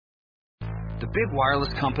The big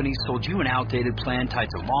wireless companies sold you an outdated plan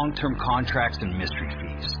tied to long-term contracts and mystery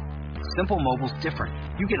fees. Simple Mobile's different.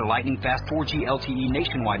 You get a lightning-fast 4G LTE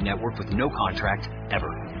nationwide network with no contract,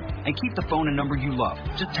 ever. And keep the phone and number you love.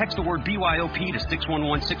 Just text the word BYOP to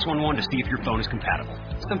 611-611 to see if your phone is compatible.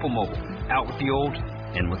 Simple Mobile. Out with the old,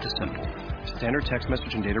 in with the simple. Standard text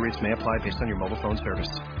message and data rates may apply based on your mobile phone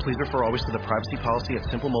service. Please refer always to the privacy policy at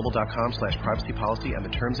simplemobile.com/privacy policy and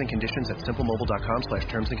the terms and conditions at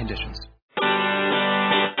simplemobile.com/terms and conditions.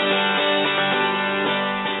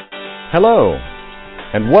 Hello,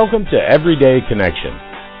 and welcome to Everyday Connection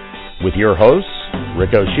with your hosts,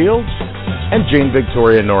 Rico Shields and Jean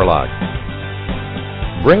Victoria Norlock,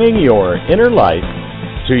 bringing your inner light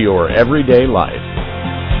to your everyday life.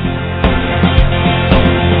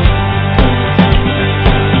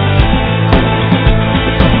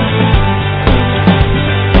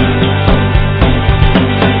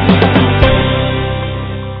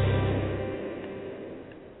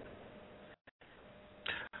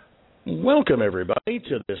 Welcome, everybody,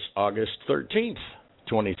 to this August 13th,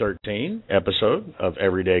 2013 episode of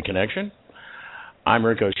Everyday Connection. I'm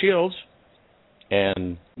Rico Shields,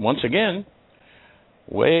 and once again,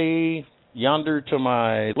 way yonder to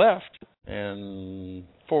my left and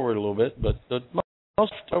forward a little bit, but the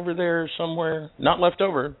most over there somewhere, not left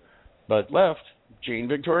over, but left, Jean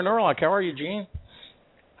Victoria Norlock. How are you, Jean?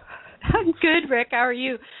 I'm good, Rick. How are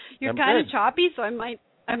you? You're kind of good. choppy, so I might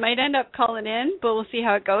end up calling in, but we'll see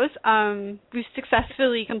how it goes. We've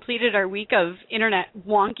successfully completed our week of internet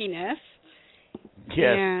wonkiness.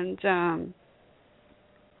 Yes. And,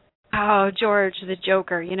 George, the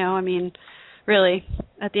Joker, really,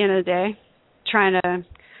 at the end of the day, trying to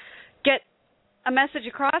get a message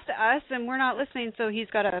across to us, and we're not listening, so he's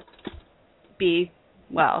got to be,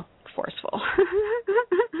 forceful.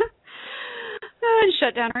 And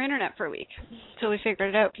shut down our internet for a week until we figured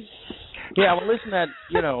it out. Yeah, well, isn't that,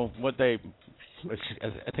 what I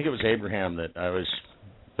think it was Abraham that I was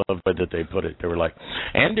loved by that they put it. They were like,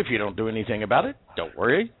 and if you don't do anything about it, don't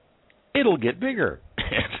worry, it'll get bigger.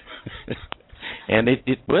 And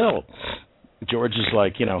it will. George is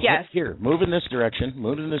like, yes. Hey, here, move in this direction,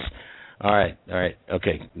 move in this. All right,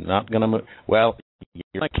 okay, not going to move. Well,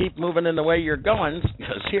 you're going to keep moving in the way you're going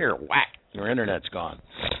because here, whack, your internet's gone.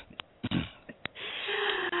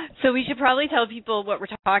 So we should probably tell people what we're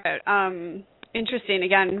talking about. Interesting,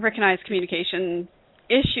 again, Rick and I's communication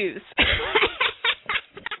issues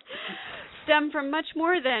stem from much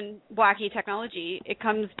more than wacky technology. It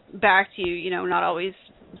comes back to, not always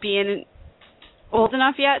being old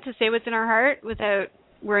enough yet to say what's in our heart without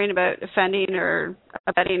worrying about offending or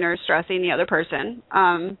upsetting or stressing the other person.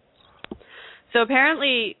 So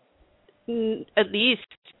apparently, at least,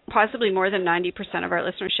 possibly more than 90% of our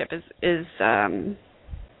listenership is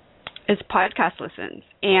podcast listens,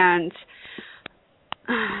 and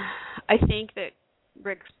I think that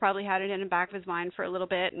Rick's probably had it in the back of his mind for a little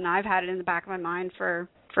bit, and I've had it in the back of my mind for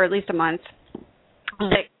at least a month,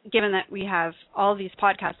 that given that we have all these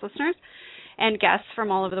podcast listeners and guests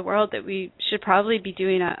from all over the world, that we should probably be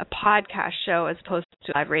doing a podcast show as opposed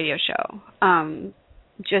to a live radio show,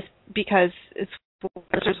 just because it's what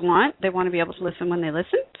listeners want. They want to be able to listen when they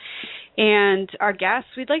listen. And our guests,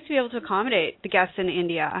 we'd like to be able to accommodate the guests in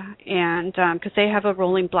India, and because they have a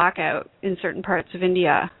rolling blackout in certain parts of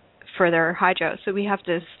India for their hydro, so we have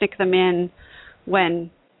to stick them in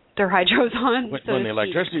when their hydro's on. When the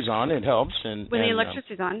electricity's on, it helps. And when the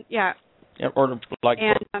electricity's on, yeah. Or like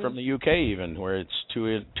from the UK even, where it's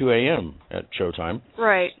 2 a.m. at showtime.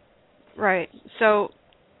 Right. So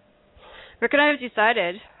Rick and I have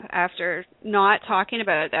decided, after not talking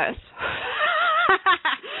about this,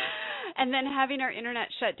 and then having our internet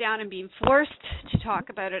shut down and being forced to talk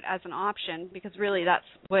about it as an option, because really that's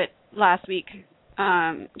what last week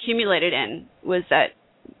accumulated in, was that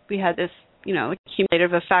we had this,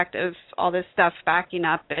 accumulative effect of all this stuff backing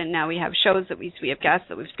up, and now we have shows that we have guests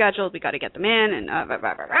that we've scheduled, we got to get them in, and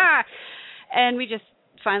and we just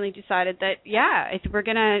finally decided that, we're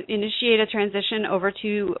going to initiate a transition over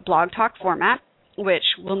to Blog Talk format, which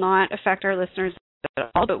will not affect our listeners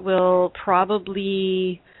at all, but will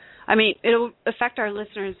probably... it'll affect our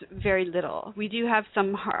listeners very little. We do have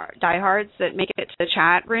some diehards that make it to the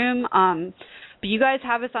chat room, but you guys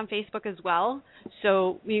have us on Facebook as well,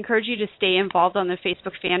 so we encourage you to stay involved on the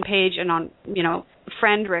Facebook fan page and on,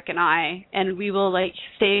 friend Rick and I, and we will,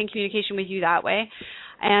 stay in communication with you that way.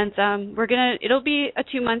 And it'll be a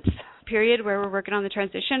 2-month period where we're working on the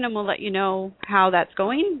transition, and we'll let you know how that's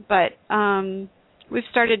going, but we've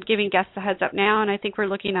started giving guests a heads up now, and I think we're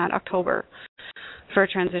looking at October for a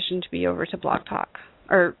transition to be over to Blog Talk.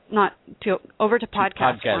 or not to over to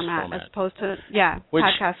podcast format as opposed to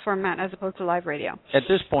podcast format as opposed to live radio. At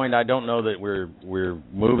this point, I don't know that we're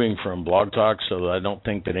moving from Blog Talk, so I don't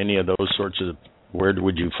think that any of those sorts of where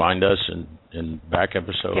would you find us in back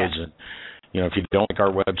episodes, and if you don't like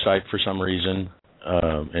our website for some reason,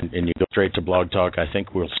 and you go straight to Blog Talk, I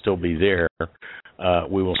think we'll still be there.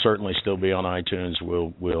 We will certainly still be on iTunes.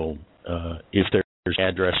 We'll if there's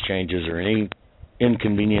address changes or any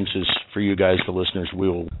inconveniences for you guys, the listeners,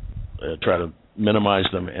 we'll try to minimize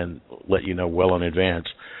them and let you know well in advance.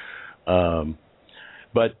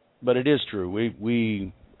 But it is true.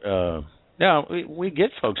 We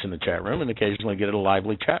get folks in the chat room and occasionally get a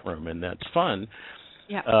lively chat room, and that's fun.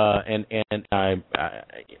 Yeah. And I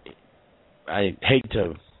hate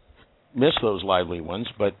to miss those lively ones,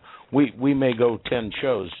 but we may go 10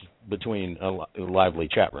 shows between lively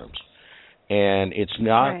chat rooms. And it's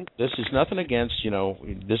not, right. This is nothing against,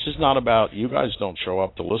 this is not about, you guys don't show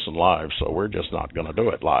up to listen live, so we're just not going to do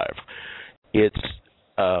it live. It's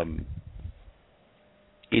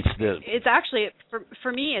actually,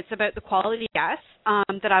 for me, it's about the quality guests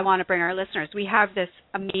that I want to bring our listeners. We have this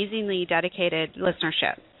amazingly dedicated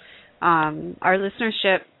listenership. Our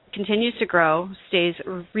listenership continues to grow, stays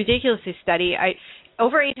ridiculously steady.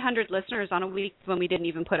 Over 800 listeners on a week when we didn't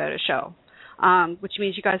even put out a show. Which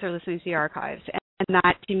means you guys are listening to the archives. And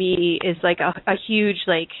that, to me, is like a huge,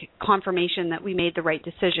 confirmation that we made the right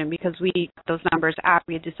decision because we got those numbers after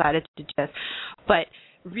we had decided to do this. But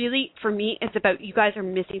really, for me, it's about you guys are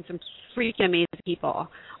missing some freaking amazing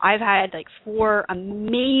people. I've had, 4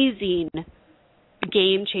 amazing,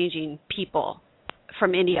 game-changing people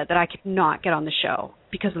from India that I could not get on the show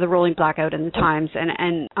because of the rolling blackout and the times.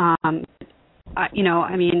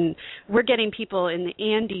 We're getting people in the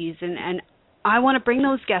Andes, and I want to bring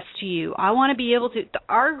those guests to you. I want to be able to –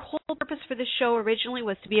 our whole purpose for this show originally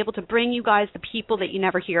was to be able to bring you guys the people that you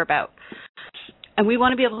never hear about. And we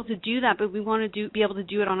want to be able to do that, but we want to be able to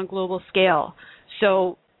do it on a global scale.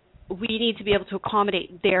 So we need to be able to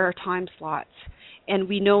accommodate their time slots. And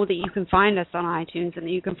we know that you can find us on iTunes and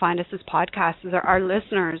that you can find us as podcasts as our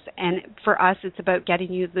listeners. And for us, it's about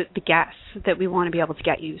getting you the guests that we want to be able to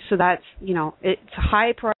get you. So that's, it's a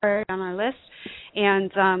high priority on our list.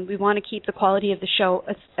 And we want to keep the quality of the show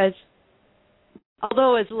as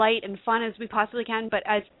although as light and fun as we possibly can, but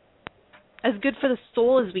as good for the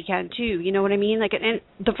soul as we can too. You know what I mean? And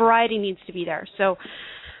the variety needs to be there. So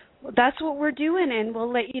that's what we're doing, and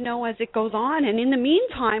we'll let you know as it goes on. And in the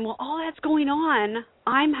meantime, while all that's going on,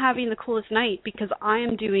 I'm having the coolest night because I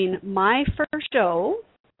am doing my first show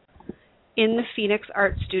in the Phoenix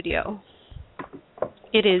Art Studio.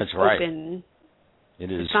 It is open.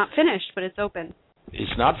 It is. It's not finished, but it's open.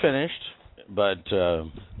 It's not finished, but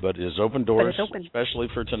it is open doors, especially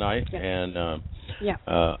for tonight. Yeah. And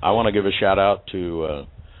I want to give a shout out to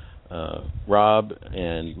Rob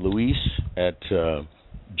and Luis at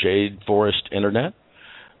Jade Forest Internet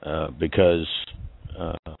because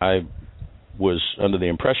I was under the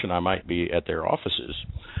impression I might be at their offices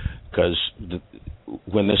because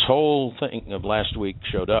when this whole thing of last week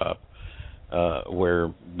showed up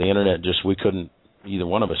where the Internet we couldn't, either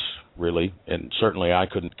one of us really, and certainly I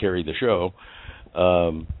couldn't carry the show,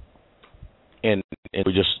 and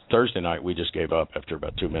we Thursday night we just gave up after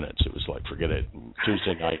about 2 minutes. It was like, forget it.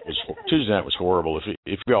 Tuesday night was horrible.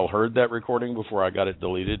 If you all heard that recording before I got it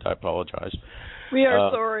deleted, I apologize. We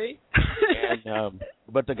are sorry.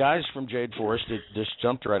 But the guys from Jade Forest just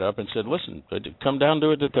jumped right up and said, listen, come down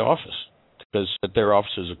to it at the office, because at their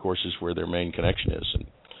offices, of course, is where their main connection is,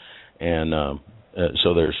 and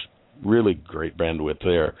so there's really great bandwidth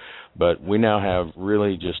there. But we now have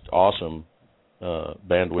really just awesome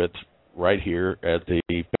bandwidth right here at the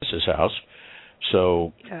Princess House.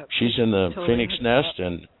 So she's in the Phoenix Nest,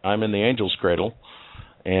 and I'm in the Angel's Cradle.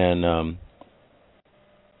 And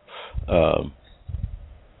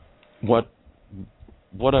what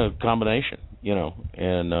a combination,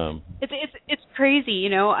 And it's crazy,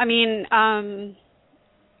 I mean,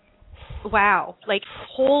 wow,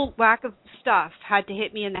 whole whack of stuff had to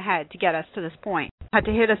hit me in the head to get us to this point. Had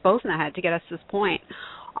to hit us both in the head to get us to this point.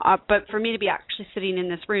 But for me to be actually sitting in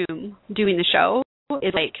this room doing the show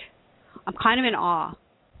is I'm kind of in awe.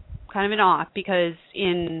 Because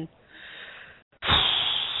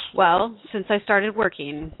since I started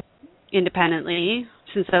working independently,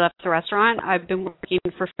 since I left the restaurant, I've been working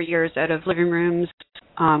for 4 years out of living rooms,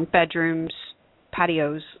 bedrooms,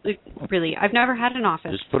 patios. Really, I've never had an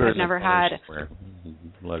office. Just put her I've never had.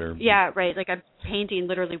 Letter. Yeah, right. I'm painting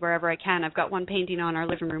literally wherever I can. I've got one painting on our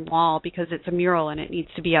living room wall because it's a mural and it needs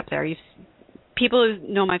to be up there. People who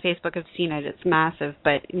know my Facebook have seen it. It's massive,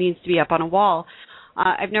 but it needs to be up on a wall.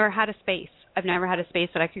 I've never had a space. I've never had a space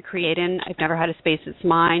that I could create in. I've never had a space that's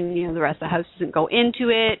mine. You know, the rest of the house doesn't go into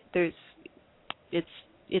it.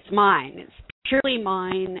 It's mine. It's purely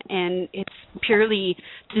mine, and it's purely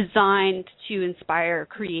designed to inspire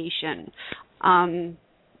creation.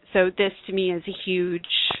 So this, to me, is a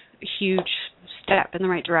huge step in the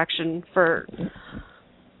right direction for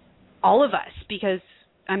all of us, because,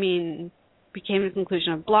 I mean, we came to the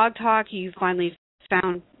conclusion of Blog Talk. You finally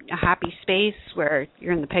found a happy space where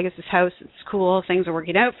you're in the Pegasus house. It's cool. Things are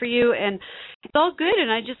working out for you, and it's all good.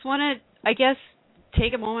 And I just want to, I guess,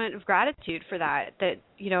 take a moment of gratitude for that,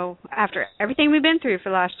 you know, after everything we've been through for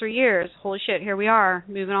the last 3 years, holy shit, here we are,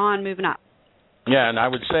 moving on, moving up. Yeah, and I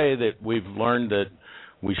would say that we've learned that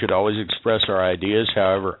we should always express our ideas,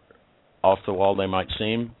 however off the wall they might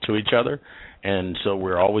seem to each other, and so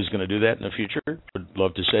we're always going to do that in the future. Would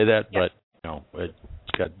love to say that, but you know, it's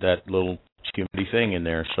got that little humidity thing in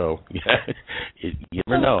there, so yeah, you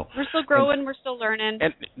never know. We're still growing, we're still learning.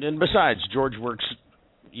 And besides, George works,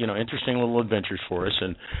 you know, interesting little adventures for us,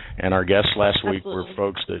 and our guests last week were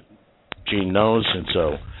folks that Gene knows, and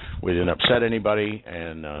so we didn't upset anybody.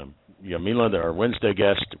 And Yamila, our Wednesday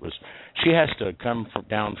guest, she has to come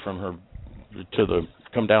down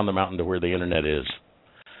the mountain to where the internet is.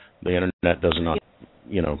 The internet does not,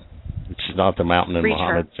 you know, it's not the mountain in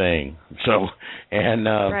Muhammad thing. So, and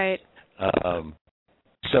right.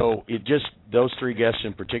 So it just, those three guests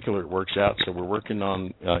in particular, it works out. So we're working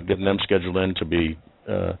on getting them scheduled in to be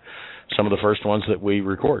some of the first ones that we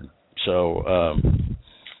record. So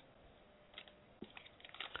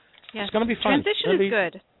yes. It's going to be fun. Transition is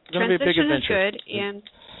good. It's going to be a big adventure. Is good, and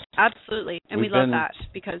absolutely, and we love that,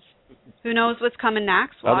 because who knows what's coming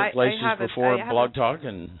next. Well, other places before Blog Talk,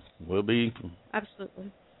 and we'll be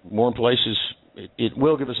absolutely more places. It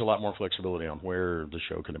will give us a lot more flexibility on where the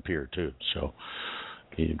show can appear too. So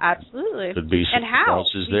absolutely, could be some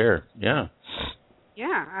else is there. Yeah.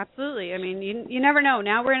 Yeah, absolutely. I mean, you never know.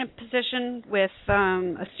 Now we're in a position with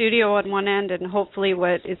a studio on one end, and hopefully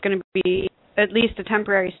what is going to be at least a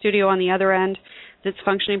temporary studio on the other end that's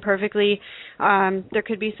functioning perfectly. There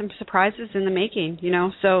could be some surprises in the making, you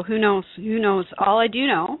know. So who knows? Who knows? All I do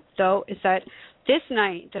know, though, is that this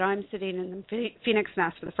night that I'm sitting in the Phoenix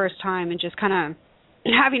Nest for the first time and just kind of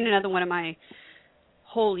having another one of my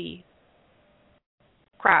holy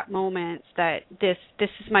crap moments, that this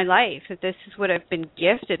is my life, that this is what I've been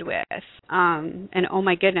gifted with, and oh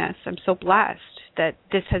my goodness, I'm so blessed that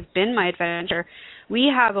this has been my adventure.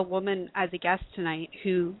 We have a woman as a guest tonight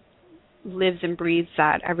who lives and breathes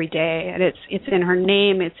that every day, and it's in her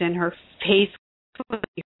name, it's in her face,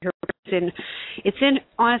 it's in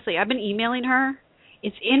honestly, I've been emailing her,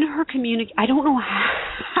 it's in her I don't know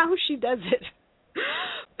how she does it,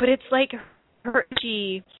 but it's like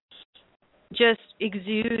she just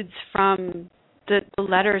exudes from the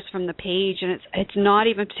letters from the page, and it's not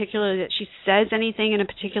even particularly that she says anything in a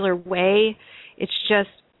particular way. It's just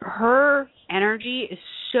her energy is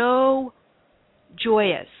so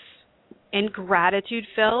joyous and gratitude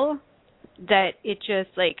filled that it just,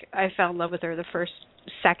 like, I fell in love with her the first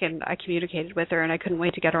second I communicated with her, and I couldn't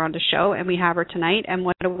wait to get her on the show, and we have her tonight, and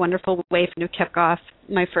what a wonderful way to kick off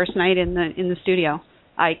my first night in the studio.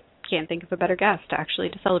 I can't think of a better guest actually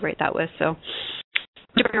to celebrate that with, so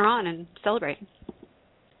to bring her on and celebrate.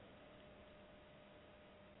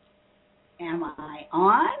 Am I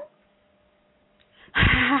on?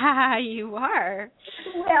 You are.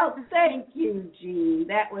 Well, thank you, Jean.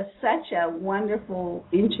 That was such a wonderful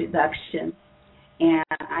introduction, and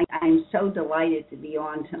I'm so delighted to be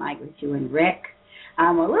on tonight with you and Rick.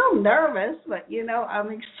 I'm a little nervous, but, you know, I'm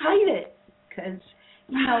excited because,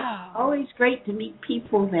 you know, it's always great to meet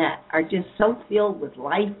people that are just so filled with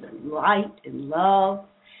life and light and love,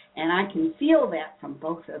 and I can feel that from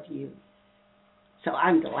both of you. So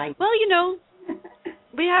I'm delighted. Well, you know,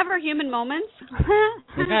 we have our human moments,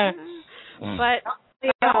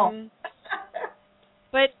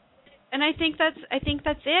 and I think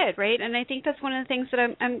that's it, right? And I think that's one of the things that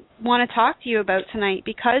I want to talk to you about tonight,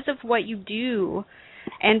 because of what you do.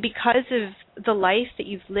 And because of the life that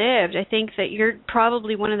you've lived, I think that you're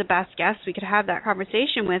probably one of the best guests we could have that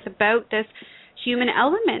conversation with about this human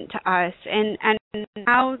element to us, and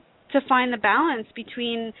how to find the balance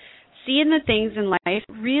between seeing the things in life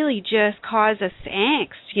really just cause us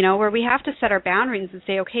angst, you know, where we have to set our boundaries and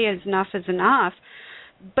say, okay, enough is enough,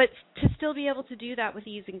 but to still be able to do that with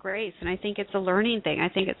ease and grace. And I think it's a learning thing. I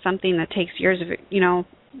think it's something that takes years of, you know,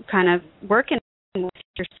 kind of working with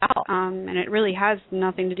yourself, and it really has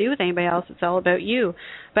nothing to do with anybody else. It's all about you.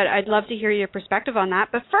 But I'd love to hear your perspective on that.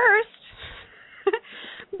 But first,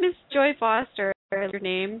 Miss Joy Foster, your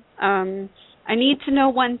name, I need to know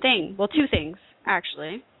one thing. Well, two things,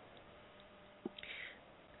 actually.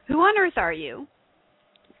 Who on earth are you?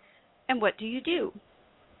 And what do you do?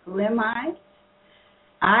 Who am I?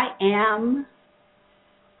 I am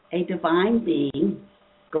a divine being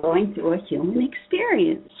going through a human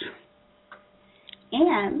experience.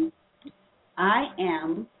 And I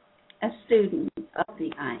am a student of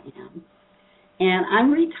the I Am. And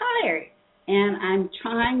I'm retired. And I'm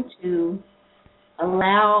trying to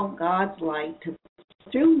allow God's light to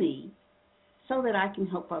flow through me so that I can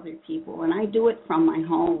help other people. And I do it from my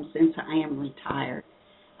home since I am retired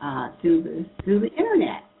through the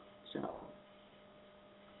internet.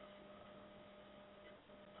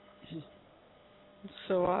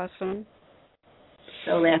 So awesome.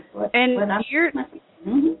 So that's what. And what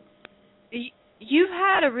you've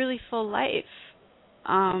had a really full life.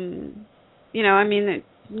 You know, I mean,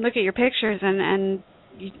 look at your pictures, and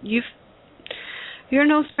you're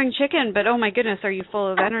no spring chicken, but oh my goodness, are you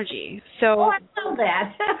full of energy? So. Oh, I know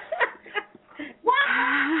that.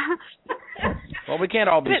 Well, we can't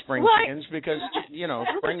all be spring chickens because, you know,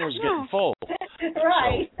 spring was getting full.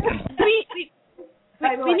 Right. So.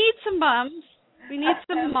 We need some moms. We need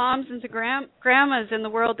some moms and some grandmas in the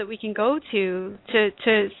world that we can go to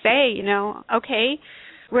say, you know, okay,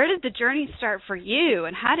 where did the journey start for you,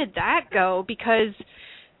 and how did that go? Because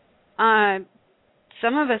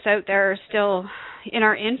some of us out there are still in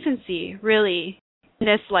our infancy, really, in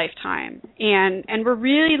this lifetime, and we're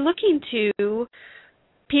really looking to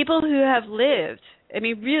people who have lived. I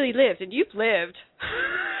mean, really lived, and you've lived.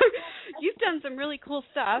 You've done some really cool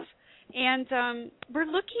stuff. And we're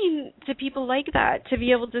looking to people like that to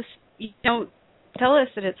be able to, you know, tell us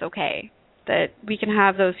that it's okay, that we can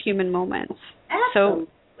have those human moments. Absolutely.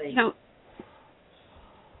 So, you know,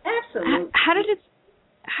 absolutely. How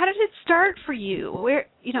did it start for you? Where,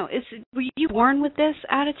 you know, were you born with this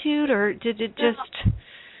attitude, or did it just?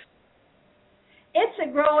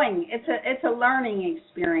 It's a learning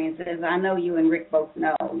experience, as I know you and Rick both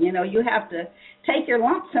know. You know, you have to take your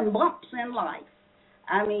lumps and bumps in life.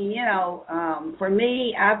 I mean, you know, for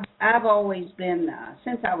me, I've always been,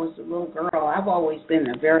 since I was a little girl, I've always been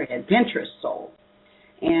a very adventurous soul,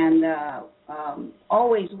 and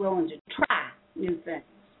always willing to try new things.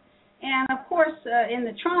 And, of course, in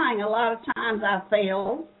the trying, a lot of times I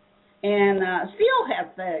failed and still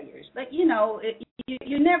have failures. But, you know,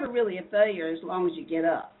 you're never really a failure as long as you get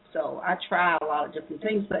up. So I try a lot of different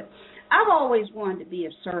things. But I've always wanted to be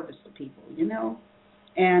of service to people, you know.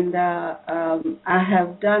 And I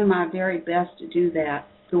have done my very best to do that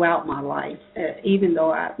throughout my life, even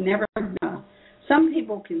though I've never some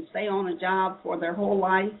people can stay on a job for their whole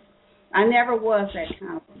life. I never was that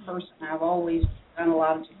kind of a person. I've always done a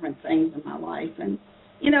lot of different things in my life. And,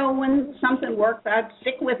 you know, when something works, I'd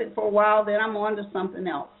stick with it for a while, then I'm on to something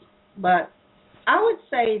else. But I would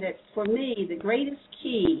say that for me, the greatest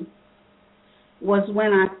key was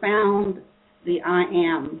when I found the I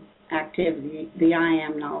Am activity, the I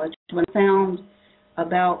Am knowledge, when I found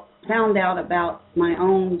out about my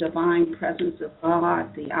own divine presence of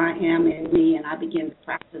God, the I Am in me, and I began to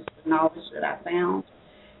practice the knowledge that I found.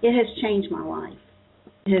 It has changed my life.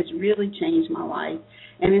 It has really changed my life,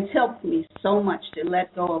 and it's helped me so much to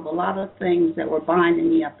let go of a lot of things that were binding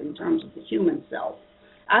me up in terms of the human self.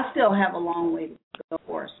 I still have a long way to go, of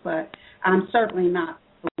course, but I'm certainly not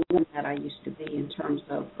the woman that I used to be in terms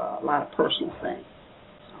of a lot of personal things.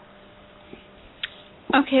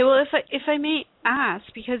 Okay, well, if I may ask,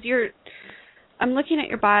 because I'm looking at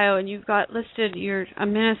your bio, and you've got listed you're a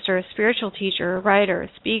minister, a spiritual teacher, a writer, a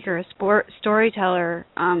speaker, a storyteller.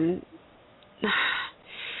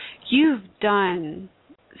 You've done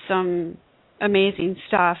some amazing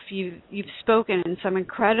stuff. You've spoken in some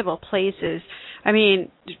incredible places. I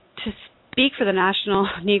mean, to speak for the National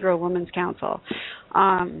Negro Women's Council,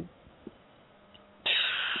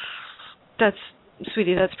 that's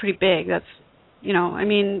pretty big. That's, you know, I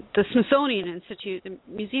mean, the Smithsonian Institute, the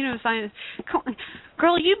Museum of Science.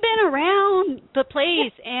 Girl, you've been around the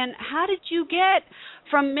place, and how did you get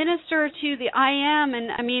from minister to the I Am?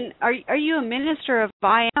 And, I mean, are you a minister of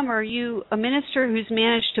I Am, or are you a minister who's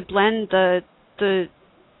managed to blend the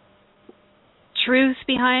truth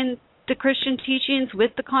behind the Christian teachings with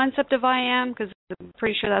the concept of I Am? Because I'm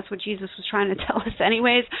pretty sure that's what Jesus was trying to tell us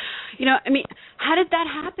anyways. You know, I mean, how did that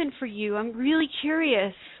happen for you? I'm really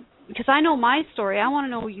curious, because I know my story. I want to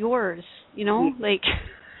know yours, you know, like.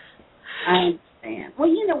 I understand. Well,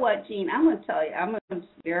 you know what, Jean, I'm going to tell you, I'm going to be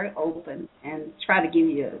very open and try to give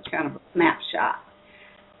you a kind of a snapshot.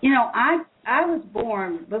 You know, I was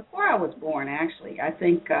born, before I was born, actually, I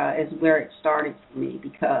think is where it started for me,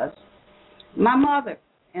 because my mother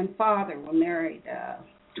and father were married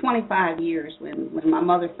 25 years when my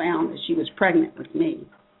mother found that she was pregnant with me.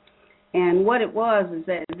 And what it was is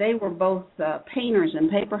that they were both painters and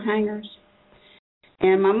paper hangers.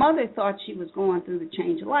 And my mother thought she was going through the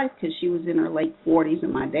change of life because she was in her late 40s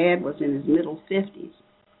and my dad was in his middle 50s.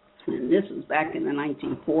 And this was back in the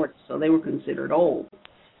 1940s, so they were considered old.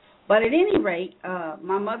 But at any rate,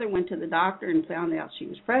 my mother went to the doctor and found out she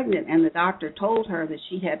was pregnant, and the doctor told her that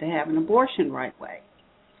she had to have an abortion right away.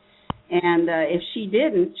 And if she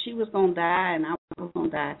didn't, she was going to die, and I was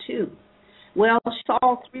going to die too. Well, she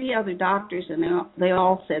saw 3 other doctors, and they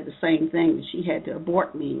all said the same thing, that she had to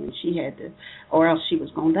abort me, and she had to, or else she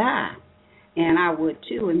was going to die. And I would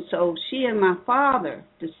too. And so she and my father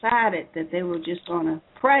decided that they were just going to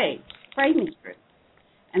pray me through.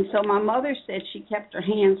 And so my mother said she kept her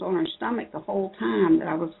hands on her stomach the whole time that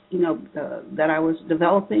I was, that I was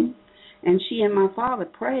developing. And she and my father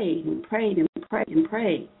prayed and prayed and prayed and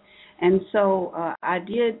prayed. And so I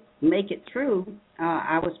did make it through.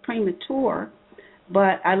 I was premature,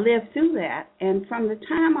 but I lived through that. And from the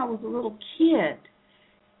time I was a little kid,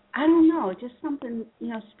 I don't know, just something,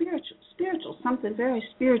 spiritual, something very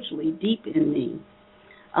spiritually deep in me.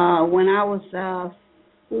 When I was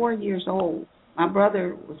 4 years old, my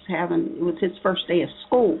brother it was his first day of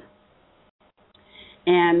school.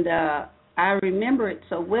 And I remember it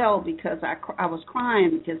so well because I was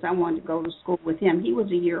crying because I wanted to go to school with him. He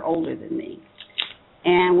was a year older than me.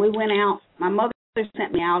 And we went out. My mother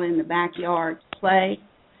sent me out in the backyard to play,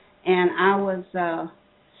 and I was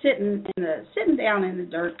sitting down in the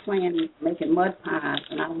dirt playing, making mud pies,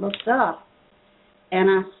 and I looked up, and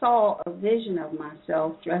I saw a vision of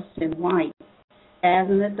myself dressed in white as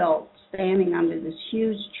an adult standing under this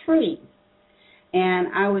huge tree, and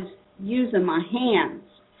I was using my hands,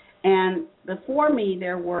 and before me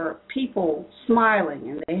there were people smiling,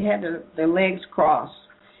 and they had their legs crossed,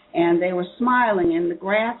 and they were smiling, and the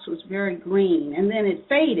grass was very green, and then it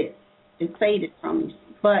faded from me,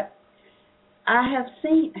 but I had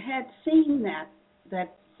seen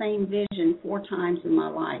that same vision 4 times in my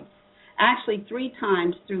life. Actually 3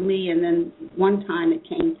 times through me, and then one time it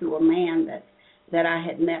came through a man that I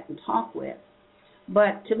had met and talked with.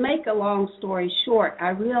 But to make a long story short, I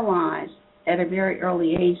realized at a very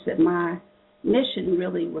early age that my mission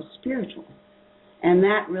really was spiritual. And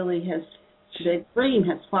that really the dream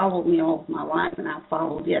has followed me all of my life, and I've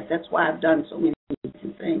followed it. That's why I've done so many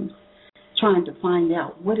different things, trying to find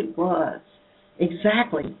out what it was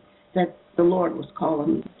exactly that the Lord was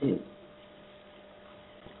calling me to do.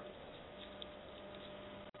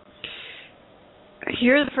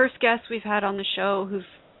 You're the first guest we've had on the show who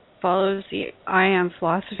follows the I Am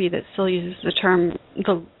philosophy that still uses the term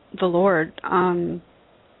the Lord. I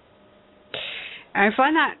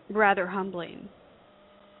find that rather humbling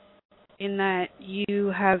in that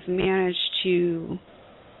you have managed to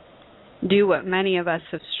do what many of us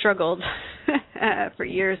have struggled for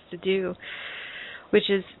years to do, which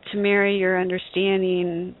is to marry your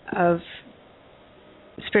understanding of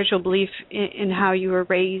spiritual belief in how you were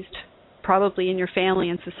raised, probably in your family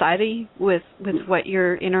and society, with what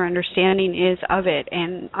your inner understanding is of it.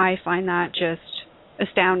 And I find that just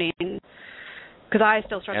astounding because I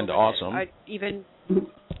still struggle with awesome. it.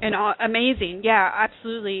 Amazing. Yeah,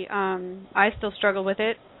 absolutely. I still struggle with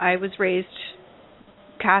it. I was raised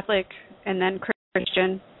Catholic and then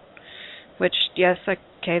Christian, which, yes,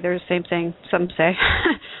 okay, they're the same thing, some say.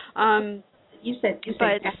 You said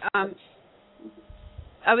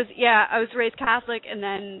I was raised Catholic, and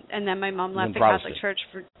then my mom left the Catholic Church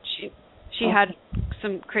for she had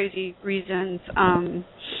some crazy reasons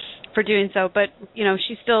for doing so, but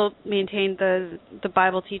she still maintained the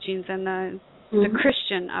Bible teachings and the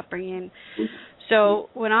Christian upbringing. So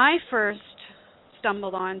when I first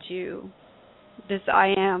stumbled onto this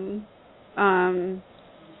I Am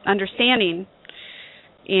understanding,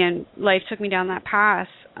 and life took me down that path,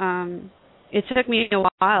 it took me a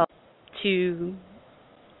while to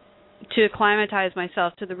acclimatize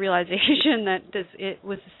myself to the realization that it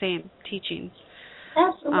was the same teaching.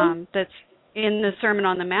 Absolutely. That's in the Sermon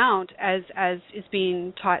on the Mount as is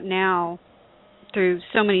being taught now through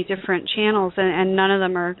so many different channels, and none of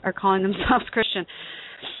them are calling themselves Christian.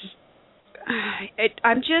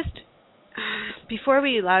 I'm just, before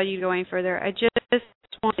we allow you to go any further, I just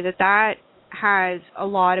want to say that has a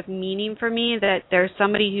lot of meaning for me, that there's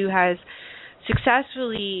somebody who has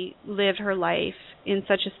successfully lived her life in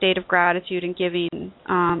such a state of gratitude and giving,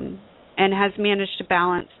 and has managed to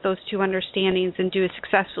balance those two understandings and do it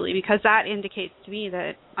successfully, because that indicates to me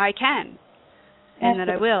that I can, and that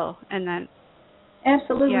I will, and that.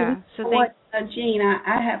 Absolutely. Yeah. So Jean,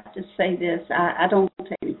 I have to say this. I don't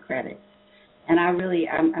take any credit. And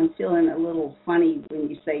I'm feeling a little funny when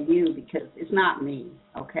you say you, because it's not me,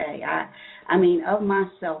 okay? I mean, of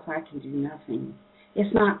myself, I can do nothing.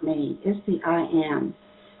 It's not me. It's the I am,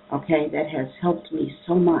 okay, that has helped me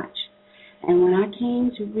so much. And when I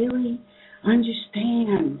came to really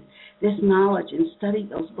understand this knowledge and study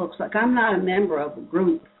those books, like I'm not a member of a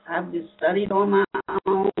group. I've just studied on my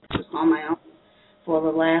own, just on my own, for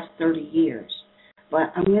the last 30 years.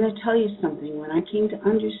 But I'm going to tell you something. When I came to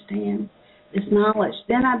understand this knowledge,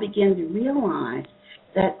 then I began to realize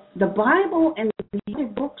that the Bible and the other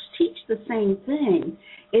books teach the same thing.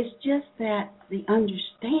 It's just that the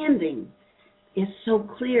understanding is so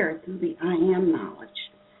clear through the I am knowledge.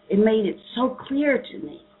 It made it so clear to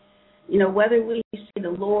me. You know, whether we say the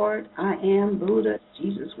Lord, I am, Buddha,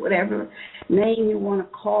 Jesus, whatever name you want to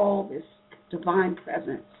call this divine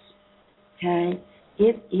presence, okay,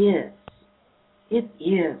 it is. It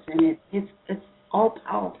is, and it's all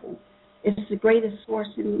powerful. It's the greatest source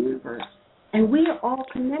in the universe. And we are all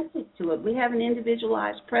connected to it. We have an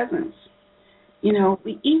individualized presence. You know,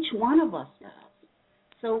 each one of us does.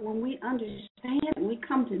 So when we understand, we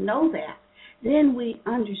come to know that, then we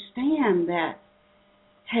understand that,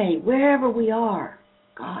 hey, wherever we are,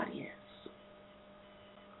 God is.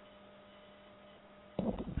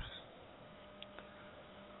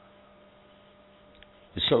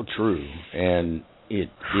 It's so true, and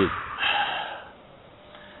it's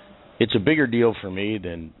a bigger deal for me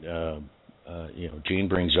than Jean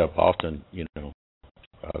brings up often. You know,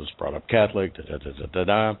 I was brought up Catholic.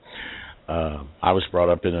 I was brought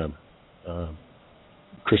up in a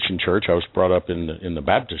Christian church. I was brought up in the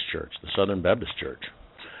Baptist church, the Southern Baptist Church,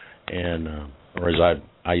 and or as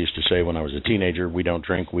I used to say when I was a teenager, we don't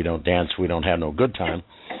drink, we don't dance, we don't have no good time.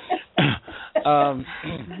 I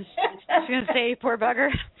was going to say, poor bugger.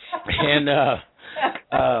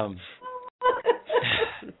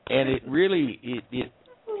 And it really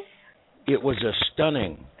it was a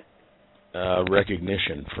stunning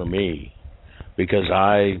recognition for me, because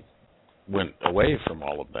I went away from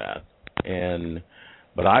all of that,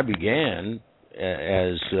 but I began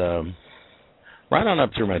as right on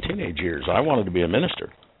up through my teenage years. I wanted to be a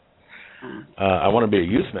minister. I wanted to be a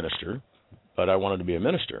youth minister, but I wanted to be a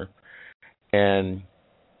minister. And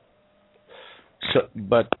so,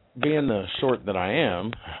 but being the sort that I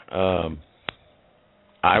am,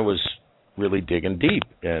 I was really digging deep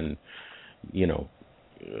and,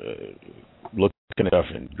 looking at stuff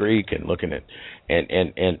in Greek and looking at, and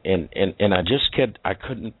I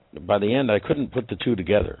couldn't, by the end, I couldn't put the two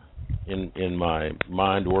together in my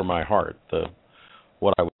mind or my heart,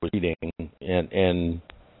 what I was reading and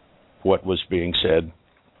what was being said,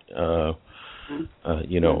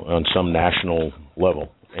 on some national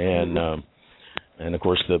level. And of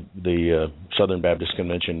course the Southern Baptist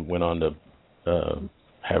Convention went on to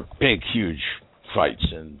have big, huge fights,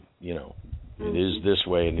 and it is this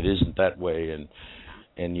way and it isn't that way,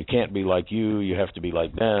 and you can't be like you have to be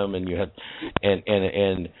like them, and you have, and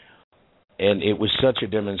it was such a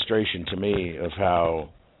demonstration to me of how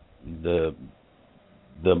the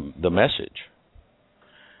message,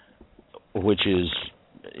 which is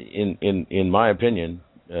in my opinion,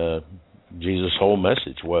 Jesus' whole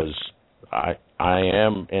message was, I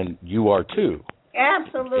am and you are too.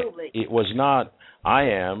 Absolutely. It was not, I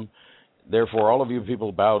am, therefore all of you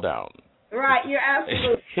people bow down. Right, you're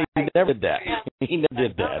absolutely right. He never did that. He never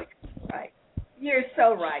did that. Right. You're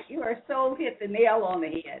so right. You are so hit the nail on the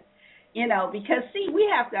head. Because, see, we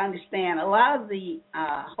have to understand a lot of the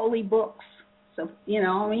holy books. So,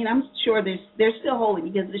 I'm sure they're still holy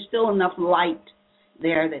because there's still enough light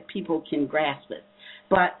there that people can grasp it.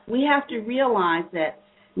 But we have to realize that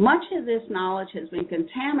much of this knowledge has been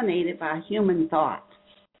contaminated by human thought,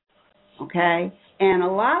 okay? And a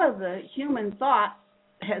lot of the human thought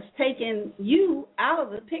has taken you out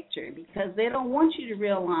of the picture because they don't want you to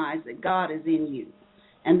realize that God is in you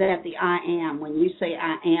and that the I am, when you say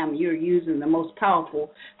I am, you're using the most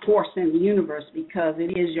powerful force in the universe because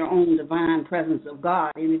it is your own divine presence of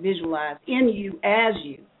God individualized in you as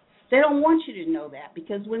you. They don't want you to know that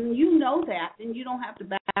because when you know that, then you don't have to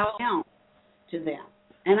bow down to them.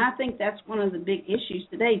 And I think that's one of the big issues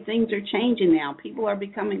today. Things are changing now. People are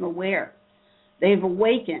becoming aware. They've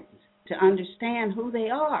awakened to understand who they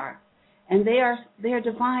are, and they're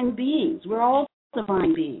divine beings. We're all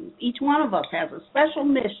divine beings. Each one of us has a special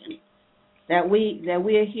mission that we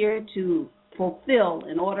are here to fulfill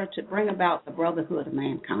in order to bring about the brotherhood of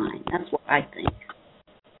mankind. That's what I think.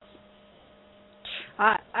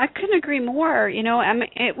 I couldn't agree more.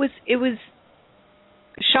 It was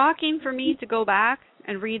shocking for me to go back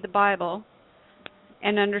and read the Bible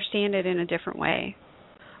and understand it in a different way.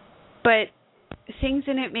 But things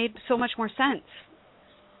in it made so much more sense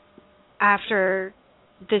after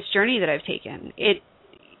this journey that I've taken.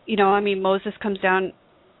 Moses comes down,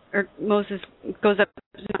 or Moses goes up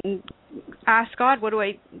and asks God, what do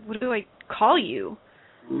I call you?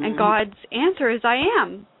 Mm-hmm. And God's answer is, I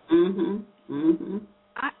am. Mm-hmm. Mm-hmm.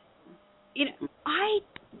 I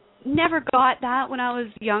never got that when I was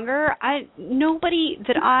younger. Nobody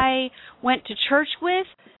that I went to church with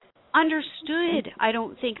understood, I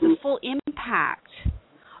don't think, the full impact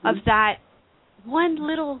of that one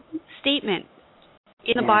little statement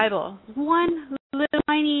in the Bible, one little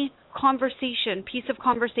tiny piece of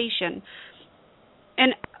conversation.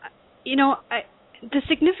 And, the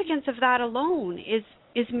significance of that alone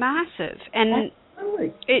is massive. And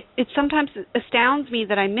it sometimes astounds me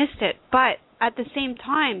that I missed it. But at the same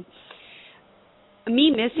time,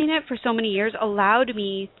 me missing it for so many years allowed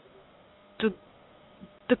me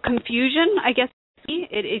the confusion, I guess.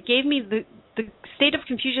 It gave me the state of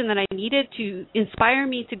confusion that I needed to inspire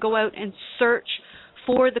me to go out and search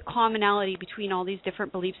for the commonality between all these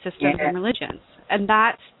different belief systems and religions. And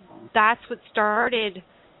that's what started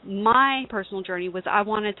my personal journey. Was I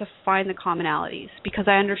wanted to find the commonalities, because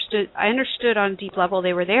I understood on a deep level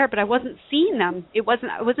they were there, but I wasn't seeing them. It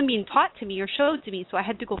wasn't being taught to me or showed to me, so I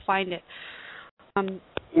had to go find it.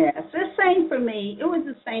 Yes, the same for me. It was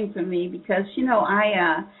the same for me because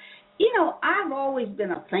I've always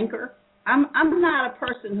been a thinker. I'm not a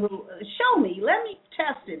person who show me. Let me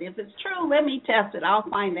test it. If it's true, let me test it. I'll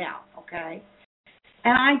find out. Okay.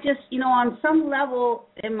 And I just on some level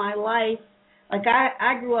in my life, like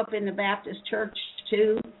I grew up in the Baptist church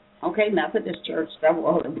too. Okay, Methodist church,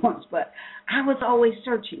 several other ones, but I was always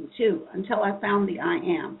searching too until I found the I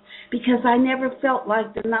am, because I never felt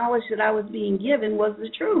like the knowledge that I was being given was the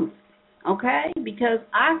truth. Okay, because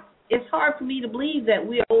it's hard for me to believe that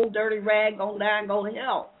we're old dirty rag gonna die and go to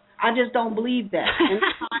hell. I just don't believe that. And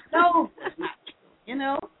I know it's not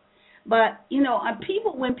true, But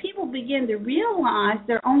when people begin to realize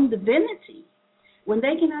their own divinity, when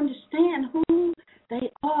they can understand who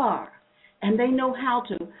they are, and they know how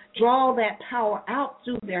to draw that power out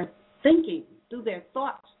through their thinking, through their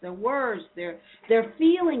thoughts, their words, their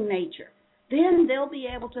feeling nature, then they'll be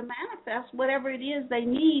able to manifest whatever it is they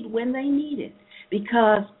need when they need it,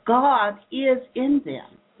 because God is in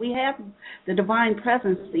them. We have the divine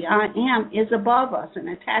presence, the I am, is above us and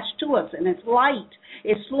attached to us, and it's light.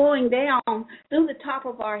 It's flowing down through the top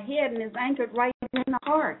of our head and is anchored right in the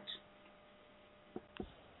heart.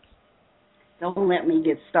 Don't let me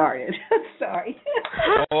get started. Sorry.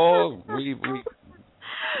 Oh, please,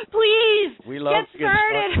 we love get to get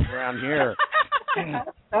started around here.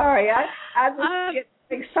 Sorry, I just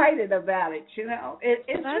get excited about it.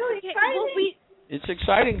 It's really exciting. It's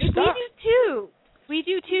exciting stuff. We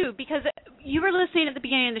do too, because you were listening at the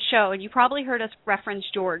beginning of the show, and you probably heard us reference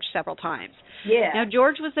George several times. Yeah. Now,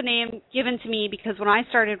 George was the name given to me because when I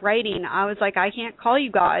started writing, I was like, I can't call you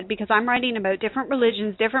God, because I'm writing about different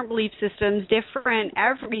religions, different belief systems, different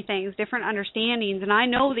everythings, different understandings, and I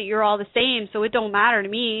know that you're all the same, so it don't matter to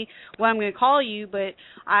me what I'm going to call you, but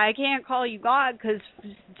I can't call you God because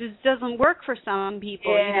it just doesn't work for some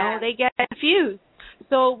people. Yeah. They get confused.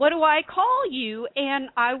 So what do I call you? And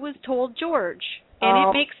I was told George. And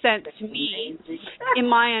it makes sense to me in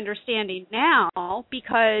my understanding now,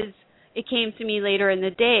 because it came to me later in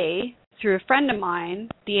the day through a friend of mine.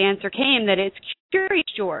 The answer came that it's Curious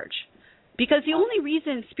George, because the only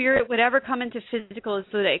reason spirit would ever come into physical is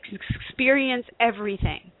so that it can experience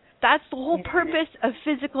everything. That's the whole purpose of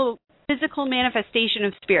physical manifestation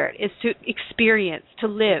of spirit, is to experience, to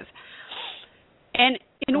live. And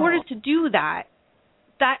in order to do that,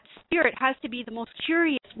 that spirit has to be the most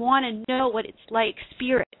curious, want to know what it's like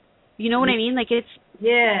spirit. You know what I mean? Like it's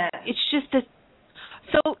just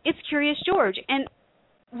so it's Curious George. And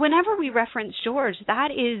whenever we reference George, that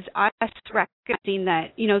is us recognizing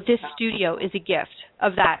that, this studio is a gift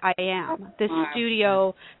of that I am. This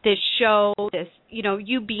studio, this show, this,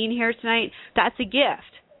 you being here tonight, that's a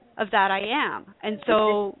gift of that I am. And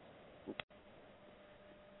so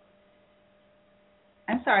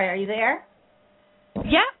I'm sorry, are you there?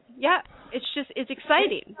 Yeah. It's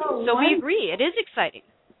exciting. So we agree. It is exciting.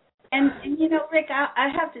 And Rick, I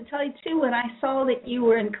have to tell you, too, when I saw that you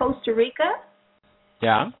were in Costa Rica,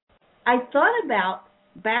 I thought about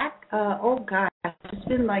back, it's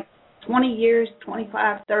been like 20 years,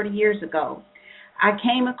 25, 30 years ago. I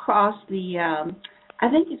came across I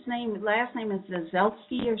think his last name is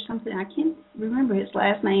Zazelski or something. I can't remember his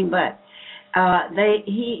last name, but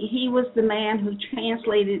he was the man who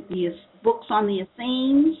translated the books on the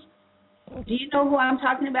Essenes. Do you know who I'm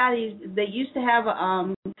talking about? They used to have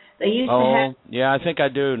yeah, I think I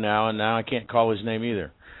do now, and now I can't call his name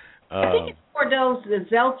either. I think it's Bordeaux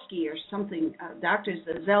Zelsky or something, Dr.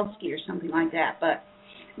 Zelsky or something like that. But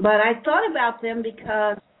I thought about them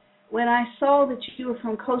because when I saw that you were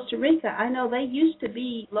from Costa Rica, I know they used to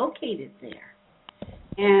be located there.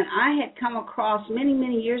 And I had come across, many,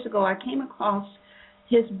 many years ago, I came across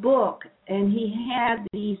his book, and he had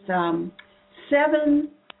these 7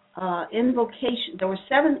 invocations. There were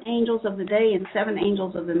 7 angels of the day and 7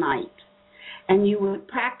 angels of the night. And you would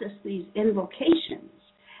practice these invocations.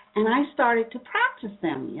 And I started to practice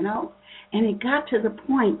them, And it got to the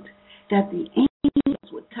point that the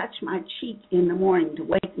angels would touch my cheek in the morning to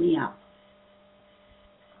wake me up.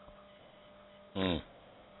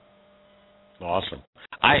 Awesome.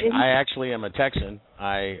 I actually am a Texan.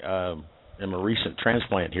 I am a recent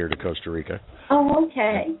transplant here to Costa Rica. Oh,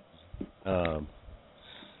 okay.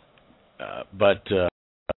 But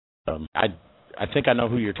I think I know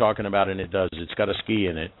who you're talking about, and it does. It's got a ski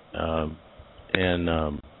in it,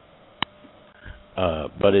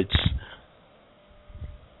 but it's.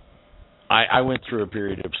 I went through a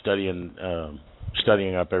period of studying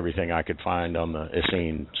up everything I could find on the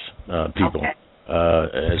Essenes people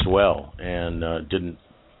as well, and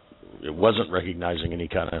it wasn't recognizing any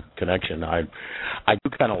kind of connection. I do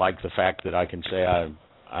kind of like the fact that I can say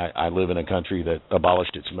I live in a country that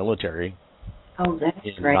abolished its military. Oh, that's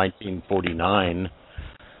in great. 1949.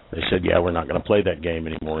 They said, "Yeah, we're not going to play that game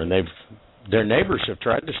anymore," and their neighbors have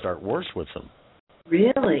tried to start wars with them.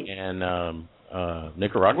 Really? And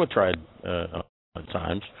Nicaragua tried at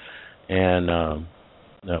times, and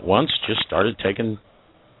once just started taking,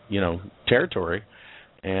 territory,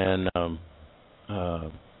 and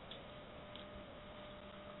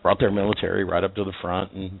brought their military right up to the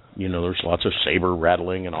front, and there's lots of saber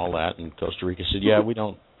rattling and all that. And Costa Rica said, "Yeah, we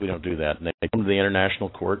don't do that." And they come to the International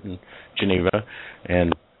Court in Geneva,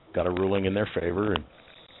 and got a ruling in their favor, and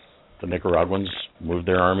the Nicaraguans moved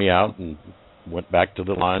their army out and went back to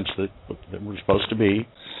the lines that were supposed to be,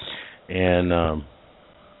 and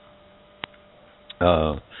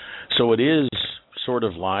so it is sort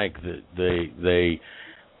of like they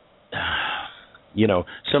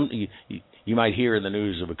you might hear in the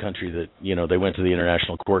news of a country that they went to the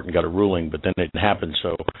International Court and got a ruling, but then it didn't happen,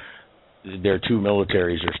 so their 2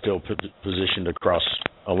 militaries are still positioned across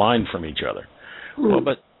a line from each other. Well,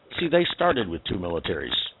 but see, they started with 2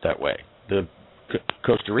 militaries that way. The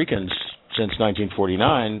Costa Ricans, since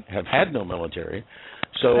 1949, have had no military,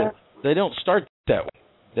 so they don't start that way.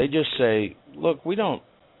 They just say, "Look, we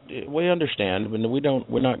understand, and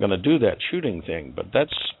we're not going to do that shooting thing, but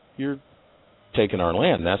you're taking our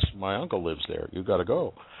land. That's my uncle lives there. You got to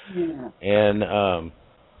go." Yeah. And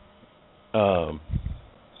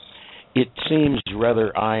it seems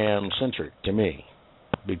rather I am centric to me,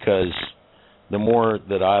 because the more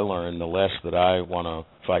that I learn, the less that I want to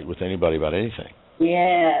fight with anybody about anything.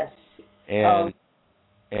 Yes. And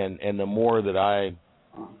the more that I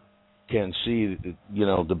can see,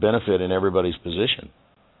 the benefit in everybody's position.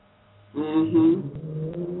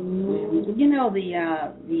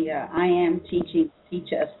 The I Am teachings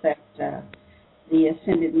teach us that the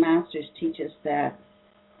Ascended Masters teach us that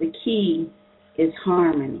the key is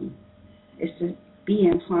harmony. It's to be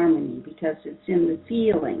in harmony, because it's in the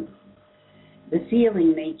feeling. The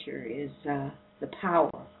feeling nature is the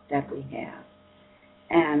power that we have.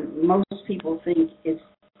 And most people think it's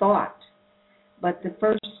thought. But the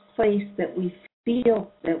first place that we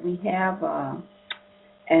feel that we have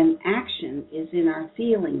an action is in our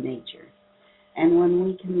feeling nature. And when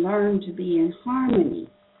we can learn to be in harmony,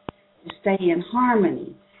 to stay in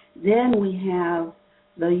harmony, then we have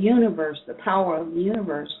the universe, the power of the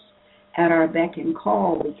universe at our beck and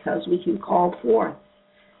call, because we can call forth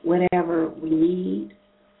whatever we need,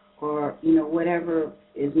 or whatever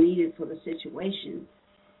is needed for the situation,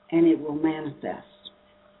 and it will manifest.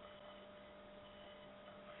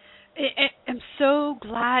 I'm so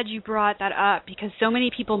glad you brought that up, because so many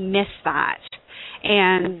people miss that.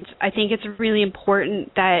 And I think it's really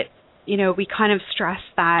important that, we kind of stress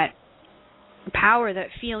that power that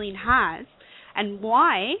feeling has, and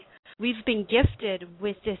why we've been gifted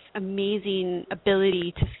with this amazing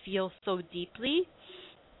ability to feel so deeply.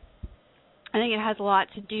 I think it has a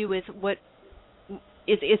lot to do with what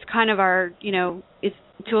is kind of our, is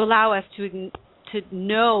to allow us to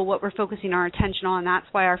know what we're focusing our attention on. That's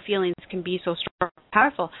why our feelings can be so strong and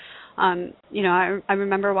powerful. I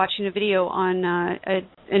remember watching a video on an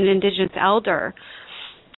Indigenous elder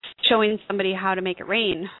showing somebody how to make it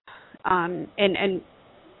rain, and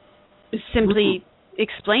simply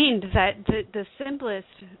explained that the simplest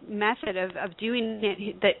method of doing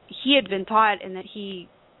it that he had been taught and that he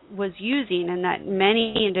was using and that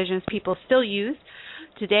many Indigenous people still use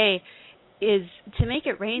today is to make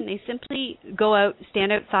it rain. They simply go out,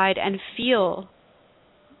 stand outside, and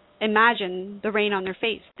imagine the rain on their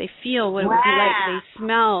face. They feel what it would be like. They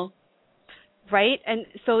smell, right? And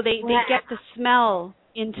so they get the smell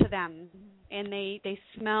into them, and they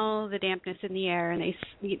smell the dampness in the air, and they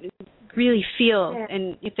really feel,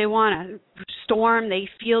 and if they want a storm, they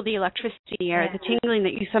feel the electricity in the air, the tingling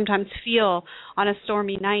that you sometimes feel on a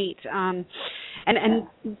stormy night. And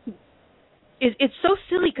it's so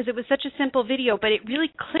silly because it was such a simple video, but it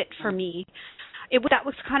really clicked for me. That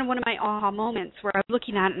was kind of one of my aha moments where I was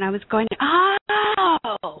looking at it and I was going,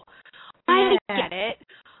 oh, I get it.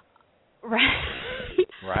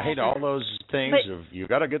 Right, all those things you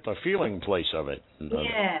got to get the feeling place of it.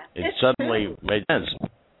 It suddenly made sense.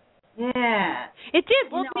 Yeah, it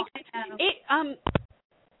did. Well,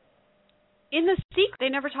 in the secret, they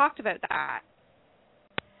never talked about that.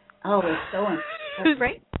 Oh, it's so important.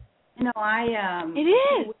 Right. You know, it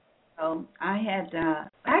is. I had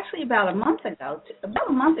actually about a month or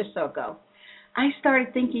so ago, I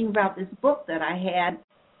started thinking about this book that I had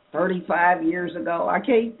 35 years ago. I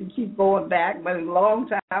can't keep going back, but a long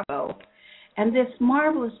time ago. And this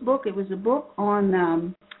marvelous book, it was a book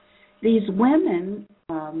on these women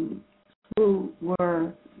who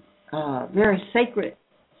were very sacred,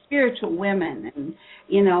 spiritual women. And,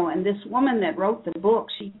 you know, and this woman that wrote the book,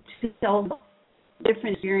 she told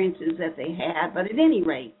different experiences that they had. But at any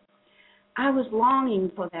rate, I was longing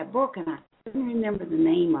for that book, and I couldn't remember the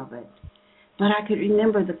name of it, but I could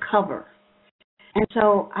remember the cover. And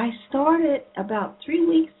so I started about 3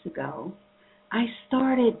 weeks ago, I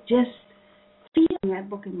started just feeling that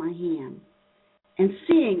book in my hand and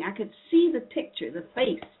I could see the picture, the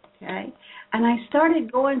face, okay? And I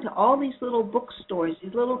started going to all these little bookstores,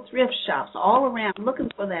 these little thrift shops all around looking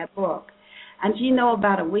for that book. And you know,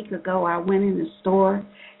 about a week ago, I went in the store,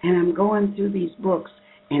 and I'm going through these books,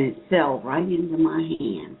 and it fell right into my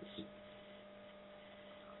hands.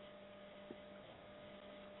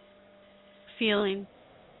 Feeling.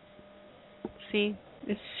 See,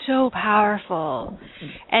 it's so powerful,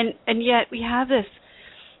 and yet we have this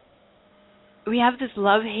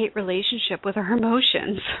love-hate relationship with our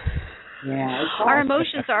emotions. Yeah, our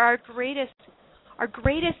emotions are our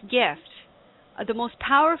greatest gift, the most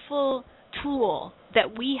powerful tool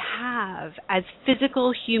that we have as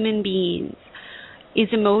physical human beings is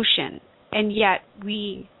emotion, and yet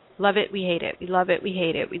we love it, we hate it, we love it, we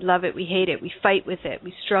hate it, we love it, we hate it, we fight with it,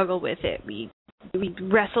 we struggle with it, we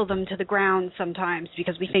wrestle them to the ground sometimes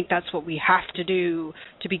because we think that's what we have to do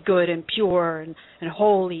to be good and pure and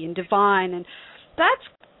holy and divine, and that's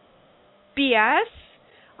BS.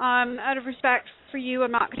 Out of respect for you,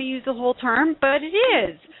 I'm not going to use the whole term, but it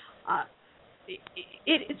is.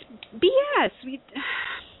 It's BS.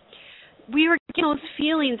 We were getting those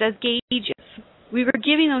feelings as gauges. We were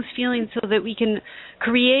giving those feelings so that we can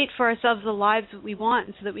create for ourselves the lives that we want,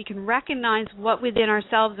 and so that we can recognize what within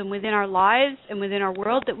ourselves and within our lives and within our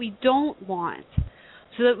world that we don't want,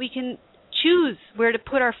 so that we can choose where to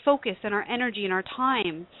put our focus and our energy and our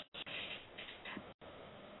time.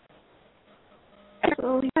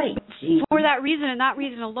 For that reason and that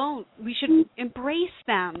reason alone, we should embrace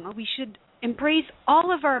them. We should embrace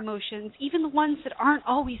all of our emotions, even the ones that aren't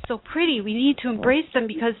always so pretty. We need to embrace them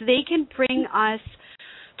because they can bring us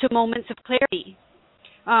to moments of clarity.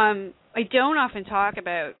 I don't often talk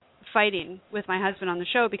about fighting with my husband on the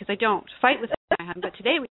show because I don't fight with my husband, but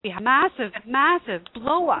today we have massive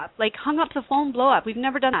blow up, like hung up the phone blow up. We've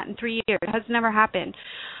never done that in 3 years. It has never happened.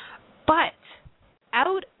 But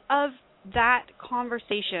out of that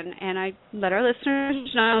conversation, and I let our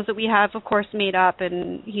listeners know that we have, of course, made up,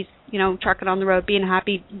 and he's, trucking on the road, being a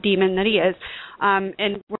happy demon that he is,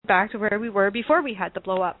 and we're back to where we were before we had the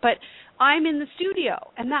blow up. But I'm in the studio,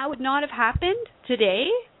 and that would not have happened today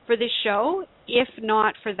for this show if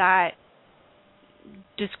not for that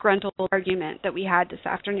disgruntled argument that we had this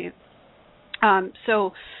afternoon.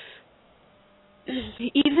 So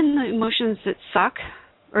even the emotions that suck,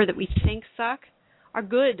 or that we think suck, are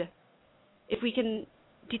good if we can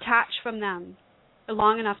detach from them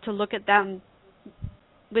long enough to look at them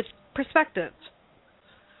with perspective.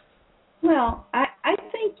 Well, I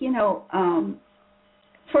think,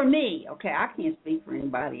 for me, okay, I can't speak for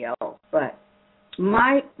anybody else, but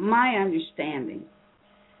my understanding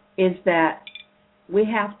is that we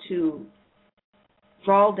have to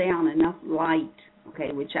draw down enough light,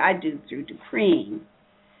 okay, which I do through decreeing,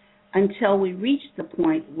 until we reach the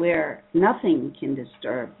point where nothing can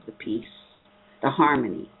disturb the peace, the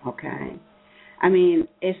harmony, okay? I mean,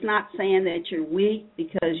 it's not saying that you're weak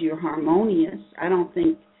because you're harmonious. I don't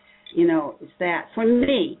think, it's that. For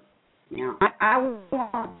me, I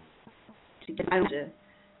want to,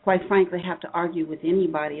 quite frankly, have to argue with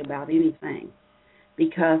anybody about anything,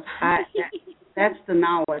 because that's the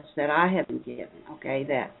knowledge that I have been given, okay,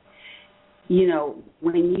 that,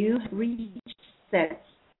 when you reach that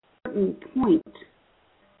certain point,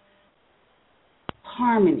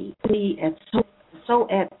 harmony, be so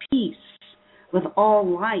at peace with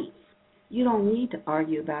all life, you don't need to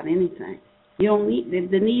argue about anything. You don't need,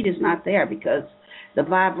 the need is not there, because the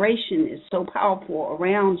vibration is so powerful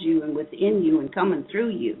around you and within you and coming through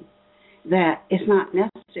you that it's not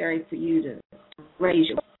necessary for you to raise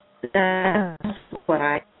your. That's what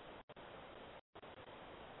I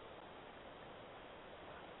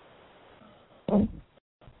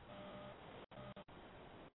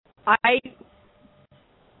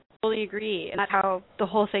totally agree, and that's how the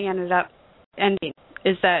whole thing ended up ending.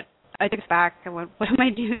 Is that I took it back and went, "What am I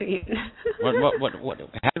doing? What?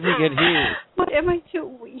 How did we get here? What am I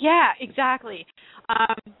doing?" Yeah, exactly.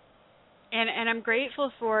 And I'm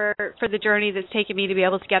grateful for the journey that's taken me to be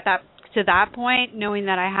able to get to that point, knowing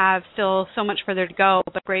that I have still so much further to go.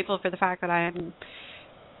 But grateful for the fact that I am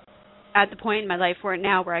at the point in my life where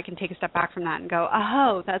I can take a step back from that and go,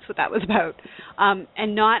 oh, that's what that was about,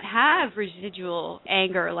 and not have residual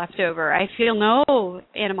anger left over. I feel no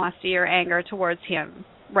animosity or anger towards him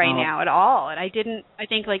right now at all. And I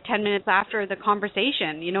think like 10 minutes after the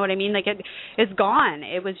conversation, you know what I mean? Like it's gone.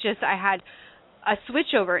 It was just, I had a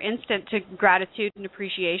switchover instant to gratitude and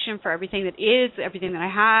appreciation for everything that is, everything that I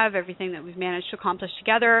have, everything that we've managed to accomplish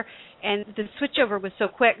together. And the switchover was so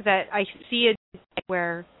quick that I see it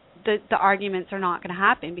where the arguments are not going to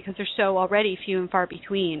happen, because they're so already few and far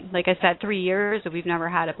between. Like I said, 3 years and we've never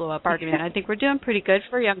had a blow-up argument. I think we're doing pretty good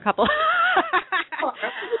for a young couple.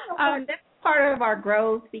 That's part of our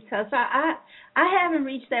growth, because I haven't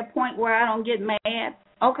reached that point where I don't get mad,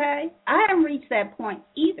 okay? I haven't reached that point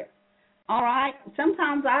either, all right?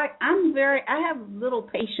 Sometimes I have little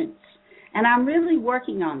patience, and I'm really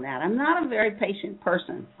working on that. I'm not a very patient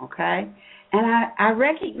person, okay? And I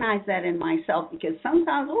recognize that in myself, because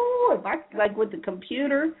sometimes, if I, like with the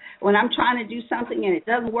computer, when I'm trying to do something and it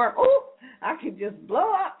doesn't work, I could just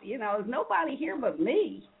blow up. There's nobody here but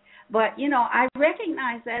me. But, I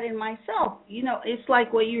recognize that in myself. It's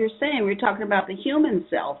like what you were saying. We were talking about the human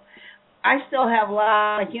self. I still have a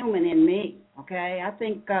lot of human in me, okay? I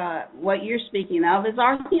think what you're speaking of is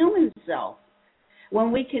our human self.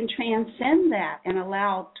 When we can transcend that and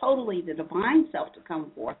allow totally the divine self to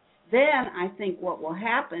come forth, then I think what will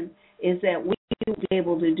happen is that we will be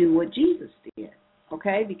able to do what Jesus did,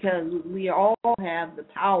 okay? Because we all have the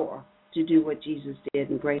power to do what Jesus did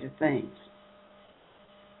and greater things.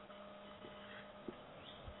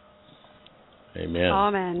 Amen.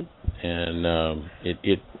 Amen. And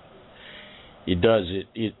it does.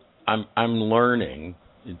 I'm learning.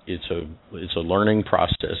 It's a learning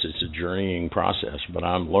process. It's a journeying process. But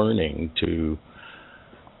I'm learning to.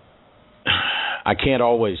 I can't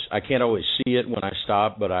always see it when I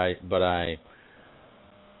stop, but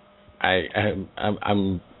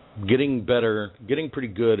I'm getting better, getting pretty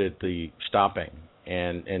good at the stopping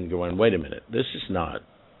and going, wait a minute, this is not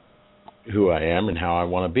who I am and how I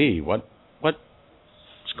want to be. What's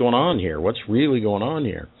going on here? What's really going on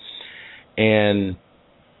here? And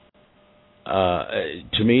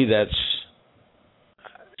to me, that's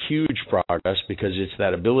huge progress, because it's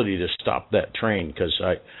that ability to stop that train, because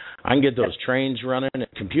I can get those trains running, and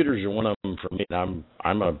computers are one of them for me.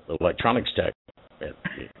 I'm a electronics tech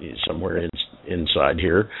somewhere inside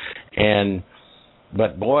here,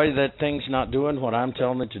 but boy, that thing's not doing what I'm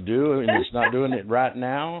telling it to do, and it's not doing it right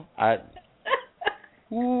now.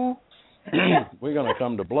 We're going to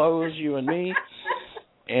come to blows, you and me,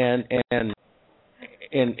 and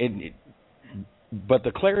but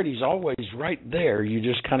the clarity's always right there. You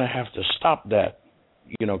just kind of have to stop that,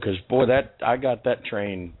 because boy, I got that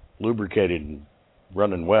train lubricated and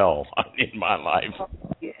running well in my life.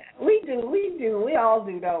 Yeah, we do. We all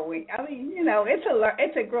do, don't we? I mean,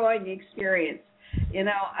 it's a growing experience.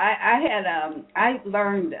 I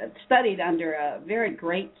studied under a very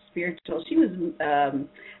great spiritual. She was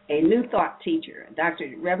a New Thought teacher,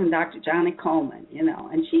 Reverend Dr. Johnny Coleman,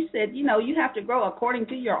 and she said, you have to grow according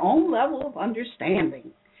to your own level of understanding.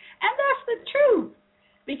 And that's the truth,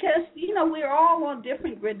 because, we're all on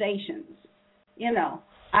different gradations.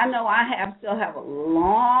 I know I still have a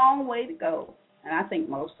long way to go, and I think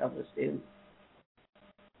most of us do.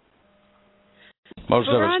 Most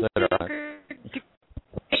of us that are.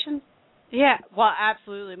 Yeah, well,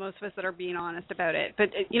 absolutely. Most of us that are being honest about it. But,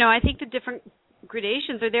 I think the different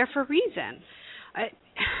gradations are there for a reason.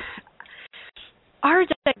 Our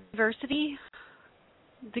diversity,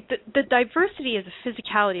 the diversity as a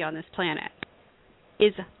physicality on this planet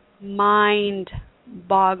is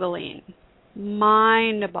mind-boggling.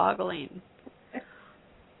 Mind-boggling.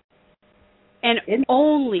 And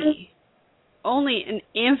only an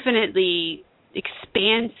infinitely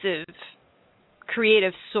expansive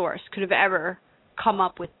creative source could have ever come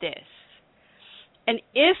up with this. And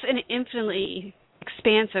if an infinitely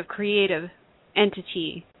expansive creative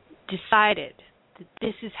entity decided that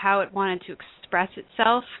this is how it wanted to express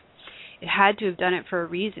itself, it had to have done it for a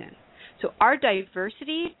reason. So our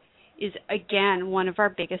diversity is, again, one of our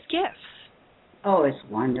biggest gifts. Oh, it's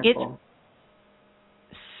wonderful.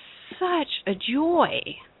 It's such a joy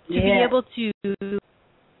to be able to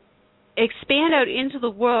expand out into the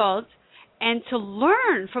world and to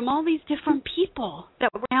learn from all these different people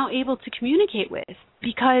that we're now able to communicate with,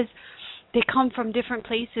 because they come from different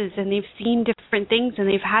places and they've seen different things and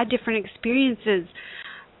they've had different experiences,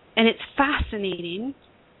 and it's fascinating.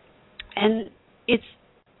 And it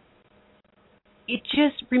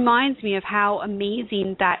just reminds me of how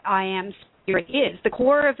amazing that I Am Spirit is. The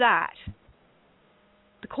core of that,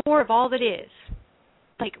 the core of all that is,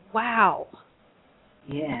 like, wow.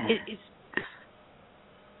 Yeah. It's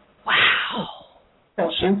wow.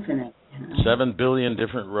 So infinite. You know? 7 billion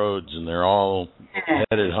different roads, and they're all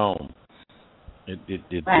headed home. It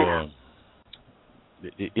is.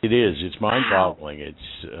 It's mind-boggling.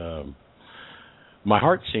 It's my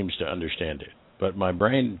heart seems to understand it, but my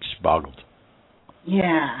brain's boggled.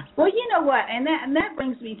 Yeah. Well, you know what, and that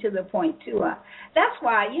brings me to the point too. That's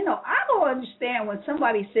why, I don't understand when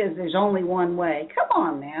somebody says there's only one way. Come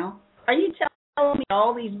on now. Are you telling me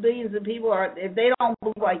all these billions of people if they don't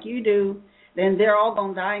believe like you do, then they're all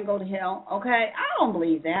going to die and go to hell? Okay? I don't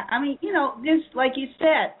believe that. I mean, just like you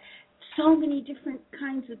said, so many different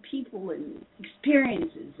kinds of people and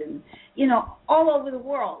experiences and, all over the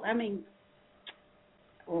world. I mean,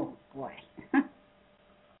 oh, boy.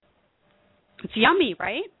 It's yummy,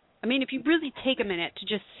 right? I mean, if you really take a minute to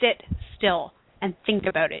just sit still and think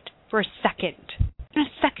about it for a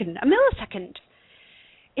millisecond,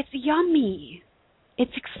 it's yummy.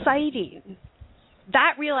 It's exciting.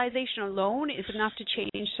 That realization alone is enough to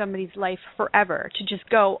change somebody's life forever, to just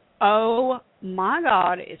go, oh my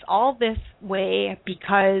God, it's all this way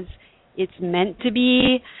because it's meant to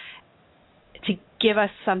be, to give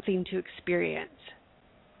us something to experience.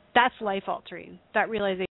 That's life-altering. That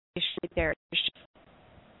realization right there.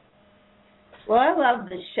 Well, I love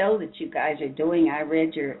the show that you guys are doing. I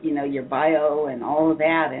read your bio and all of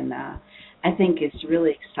that, and I think it's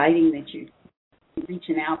really exciting that you're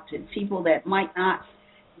reaching out to people that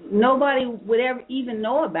nobody would ever even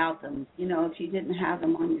know about them, if you didn't have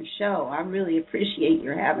them on your show. I really appreciate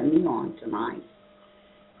your having me on tonight.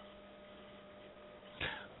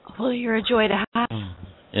 Well, you're a joy to have.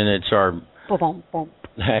 And it's our... Boom, boom.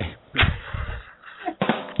 Hey.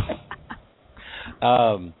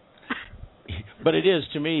 But it is,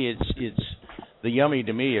 to me, it's the yummy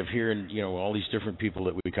to me of hearing, all these different people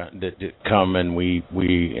that that come and we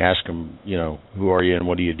ask them, who are you and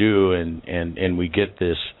what do you do, and we get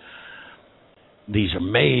these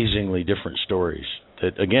amazingly different stories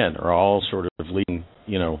that, again, are all sort of leading,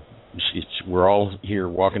 we're all here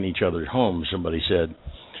walking each other home, somebody said,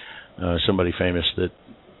 somebody famous that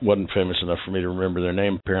wasn't famous enough for me to remember their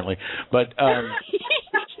name, apparently, but...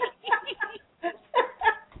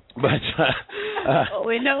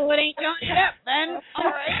 we know it ain't going to happen.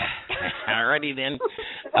 All right. Alrighty then.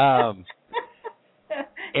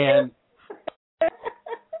 And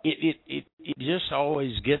it just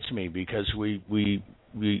always gets me because we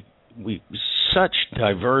such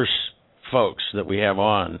diverse folks that we have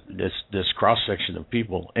on this cross section of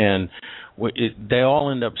people, and they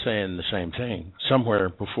all end up saying the same thing somewhere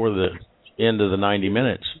before the end of the 90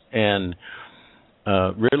 minutes, and.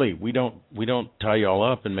 Really, we don't tie you all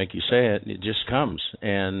up and make you say it. It just comes,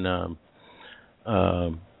 and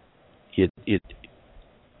it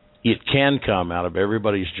can come out of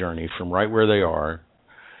everybody's journey from right where they are,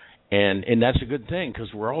 and that's a good thing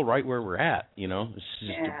because we're all right where we're at. It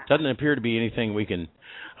doesn't appear to be anything we can.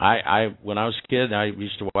 When I was a kid, I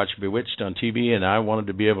used to watch Bewitched on TV, and I wanted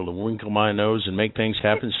to be able to winkle my nose and make things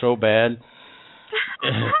happen so bad.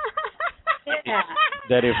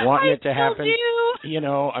 That if wanting it to happen,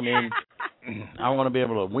 I want to be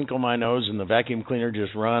able to winkle my nose and the vacuum cleaner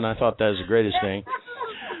just run. I thought that was the greatest thing.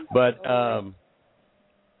 But oh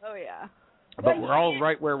yeah. But we're all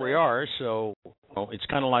right where we are, so it's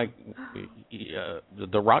kind of like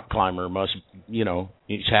the rock climber must,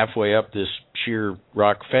 he's halfway up this sheer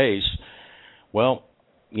rock face. Well,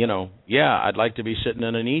 I'd like to be sitting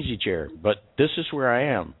in an easy chair, but this is where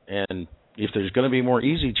I am. And if there's going to be more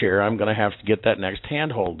easy chair, I'm going to have to get that next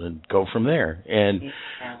handhold and go from there. And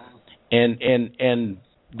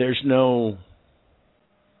there's no,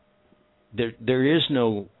 there is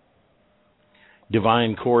no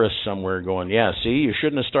divine chorus somewhere going, yeah, see, you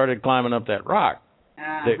shouldn't have started climbing up that rock.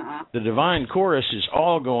 The divine chorus is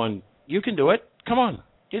all going, you can do it. Come on.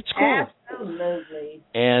 It's cool. Absolutely.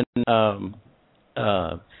 And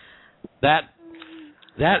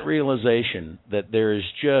that realization that there's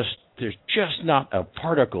just not a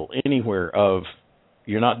particle anywhere of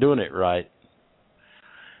you're not doing it right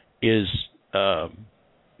is,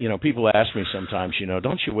 people ask me sometimes,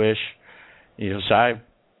 don't you wish, so I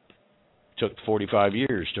took 45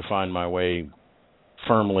 years to find my way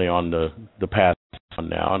firmly on the path I'm on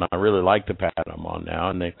now, and I really like the path I'm on now.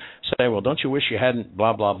 And they say, well, don't you wish you hadn't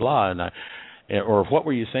blah, blah, blah, or what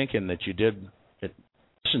were you thinking that you did it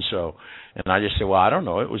and so? And I just say, well, I don't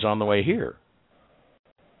know. It was on the way here.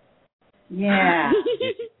 Yeah.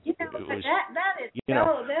 That is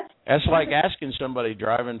that's like asking somebody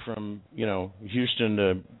driving from,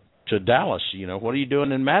 Houston to Dallas, what are you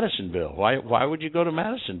doing in Madisonville? Why would you go to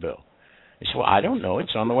Madisonville? They say, well, I don't know.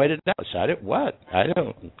 It's on the way to Dallas.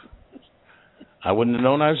 I wouldn't have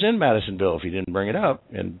known I was in Madisonville if you didn't bring it up.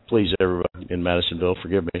 And please, everybody in Madisonville,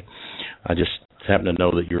 forgive me. I just happen to know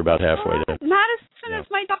that you're about halfway there. Madison is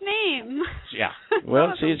my dog name. Yeah.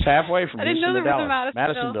 Well, see, it's halfway from Houston to Dallas.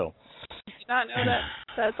 Madisonville. I did not know that.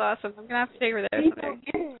 That's awesome. I'm going to have to take her there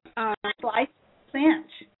someday. Slice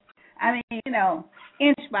inch. I mean,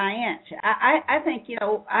 inch by inch. I think,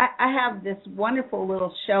 I have this wonderful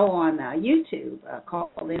little show on YouTube called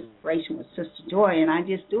Inspiration with Sister Joy, and I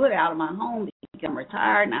just do it out of my home because I'm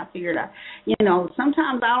retired, and I figured,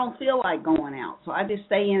 sometimes I don't feel like going out, so I just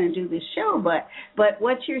stay in and do this show. But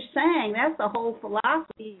what you're saying, that's the whole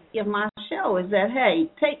philosophy of my show, is that, hey,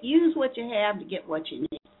 use what you have to get what you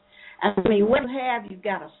need. I mean, what you have, you've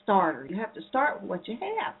got a starter. You have to start with what you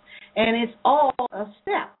have, and it's all a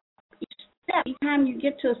step. Each time you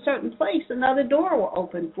get to a certain place, another door will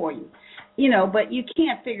open for you. But you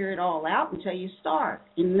can't figure it all out until you start,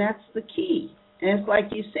 and that's the key. And it's like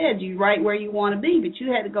you said, you're right where you want to be, but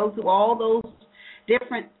you had to go through all those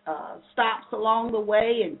different stops along the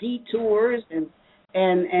way and detours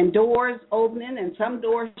and doors opening and some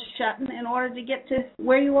doors shutting in order to get to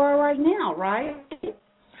where you are right now, right?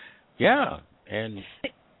 Yeah, and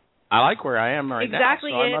I like where I am right now, so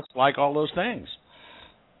I must like all those things.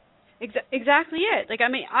 Exactly it. Like, I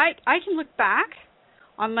mean, I can look back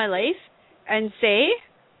on my life and say,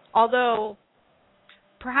 although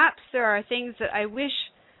perhaps there are things that I wish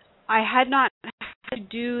I had not had to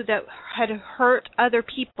do that had hurt other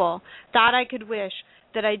people, that I could wish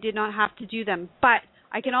that I did not have to do them. But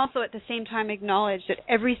I can also at the same time acknowledge that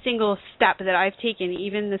every single step that I've taken,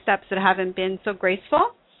 even the steps that haven't been so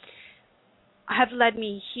graceful, have led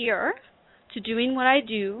me here to doing what I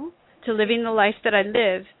do, to living the life that I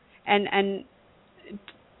live, and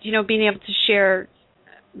being able to share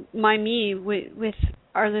me with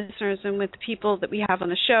our listeners and with the people that we have on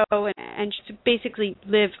the show, and just to basically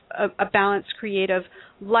live a balanced, creative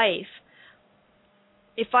life.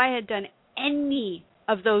 If I had done any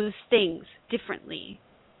of those things differently,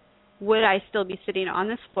 would I still be sitting on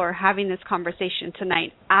this floor having this conversation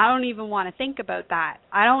tonight? I don't even want to think about that.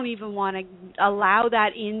 I don't even want to allow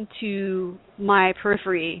that into my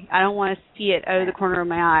periphery. I don't want to see it out of the corner of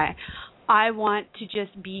my eye. I want to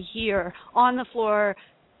just be here on the floor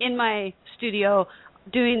in my studio,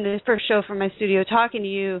 doing the first show from my studio, talking to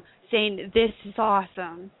you, saying this is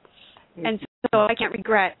awesome. And so I can't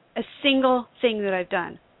regret a single thing that I've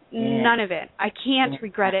done. None of it. I can't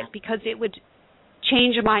regret it because it would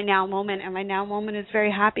change my now moment, and my now moment is a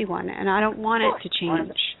very happy one, and I don't want it to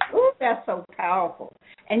change. Oh, that's so powerful.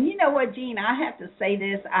 And you know what, Jean, I have to say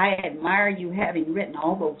this. I admire you having written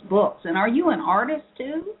all those books. And are you an artist,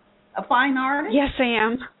 too? A fine artist? Yes, I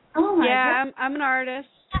am. Oh, my God. I'm an artist.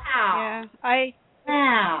 Wow. Yeah.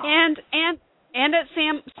 Wow. And at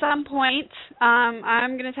some point,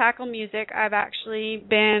 I'm going to tackle music. I've actually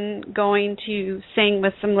been going to sing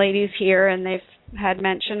with some ladies here, and they've had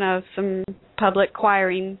mention of some public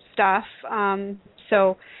choiring stuff.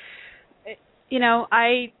 So,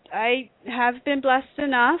 I have been blessed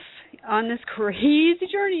enough on this crazy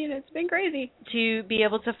journey, and it's been crazy, to be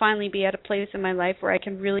able to finally be at a place in my life where I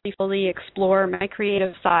can really fully explore my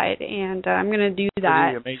creative side, and I'm going to do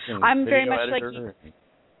that. I'm very much like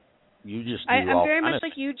you just do I'm very much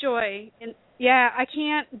like you, Joy. And yeah, I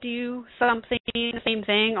can't do the same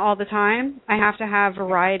thing all the time. I have to have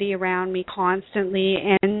variety around me constantly,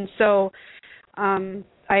 and so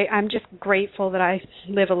I I'm just grateful that I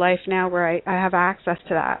live a life now where I have access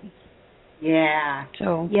to that. Yeah.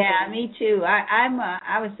 So. Yeah, me too.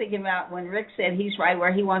 I was thinking about when Rick said he's right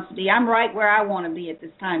where he wants to be. I'm right where I want to be at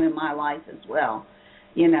this time in my life as well,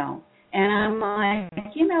 you know. And I'm like,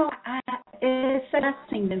 you know, it's a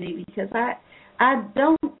blessing to me because I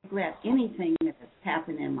don't regret anything that has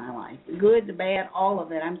happened in my life, the good, the bad, all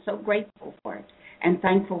of it. I'm so grateful for it and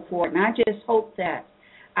thankful for it. And I just hope that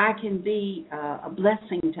I can be a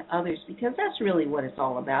blessing to others because that's really what it's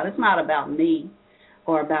all about. It's not about me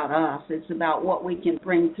or about us. It's about what we can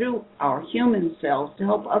bring through our human selves to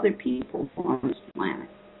help other people on this planet.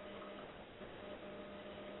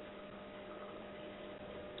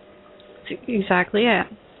 That's exactly it.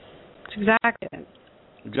 That's exactly it.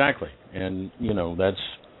 Exactly. And, you know, that's...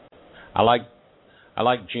 I like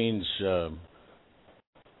Jean's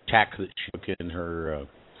tack that she took in her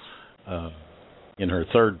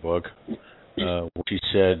third book, where she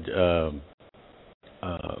said...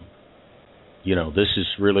 you know, this is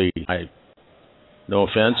really, no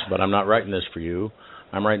offense, but I'm not writing this for you.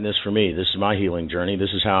 I'm writing this for me. This is my healing journey.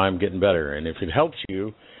 This is how I'm getting better. And if it helps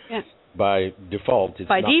you, by default, it's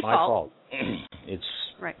not my fault. It's,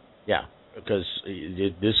 right. Yeah, because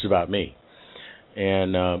this is about me.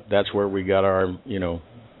 And that's where we got our, you know,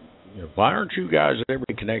 why aren't you guys at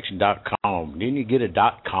everydayconnection.com? Didn't you get a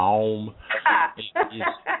 .com?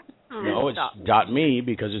 No, it's .me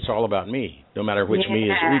because it's all about me, no matter which me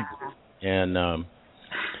is reading. And I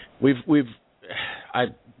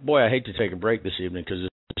hate to take a break this evening because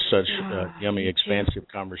it's such a yummy, expansive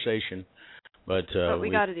conversation. But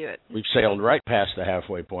we got to do it. We've sailed right past the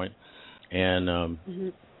halfway point. And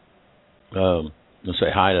let's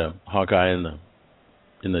say hi to Hawkeye in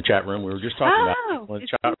the chat room. We were just talking about it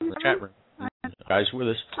in the chat room. Guys with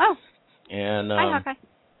us. Oh. And hi,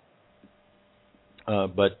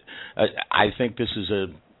 Hawkeye. But I think this is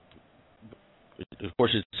of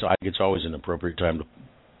course, it's always an appropriate time to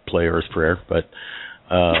play Earth Prayer, but...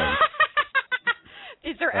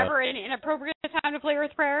 Is there ever an inappropriate time to play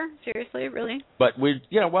Earth Prayer? Seriously, really? But we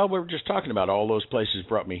were just talking about all those places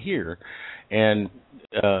brought me here, and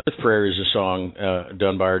Earth Prayer is a song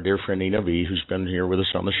done by our dear friend Ina V, who's been here with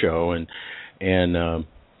us on the show, and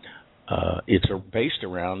it's based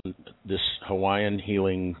around this Hawaiian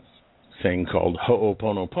healing thing called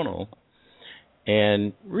Ho'oponopono,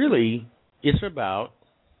 and really... It's about,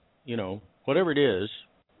 you know, whatever it is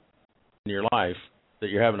in your life that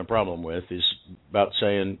you're having a problem with is about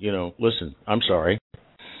saying, you know, listen, I'm sorry.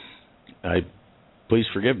 Please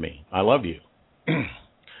forgive me. I love you.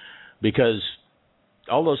 Because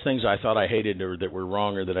all those things I thought I hated or that were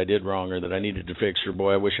wrong or that I did wrong or that I needed to fix or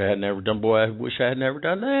boy, I wish I had never done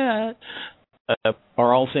that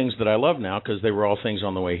are all things that I love now because they were all things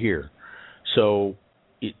on the way here. So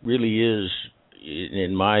it really is,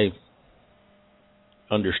 in my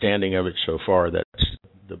understanding of it so far, that's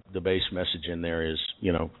the base message in there is,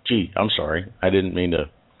 you know, gee, I'm sorry, I didn't mean to,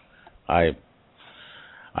 I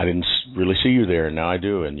didn't really see you there, and now I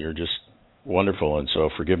do, and you're just wonderful, and so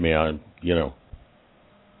forgive me, I, you know,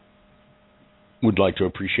 would like to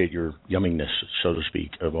appreciate your yumminess, so to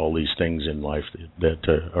speak, of all these things in life that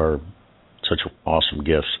are such awesome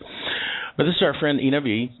gifts. But this is our friend Ina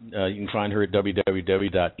V. You can find her at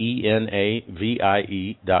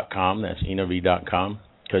www.enavie.com. That's enav.com,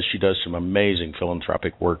 because she does some amazing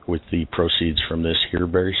philanthropic work with the proceeds from this here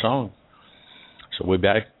very song. So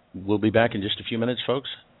we'll be back in just a few minutes, folks.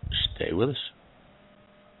 Stay with us.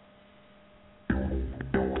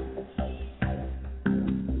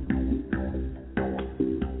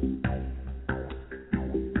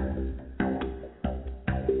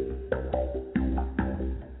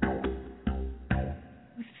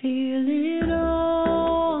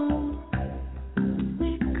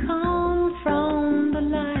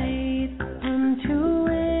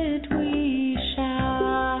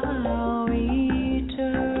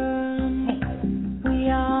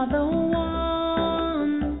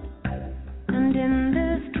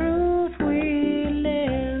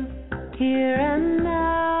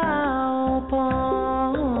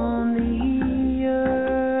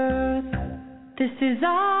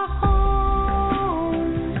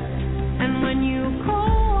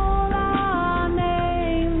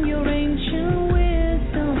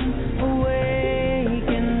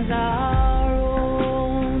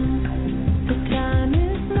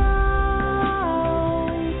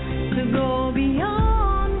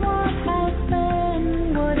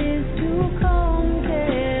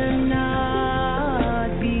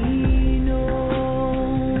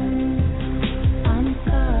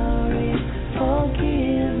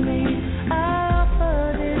 Forgive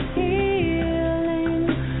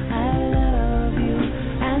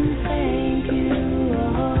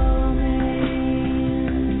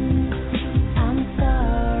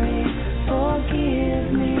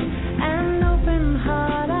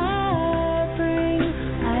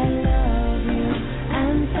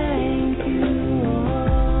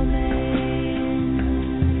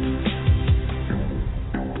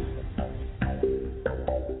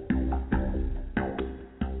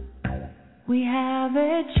have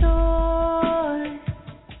a choice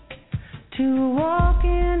to walk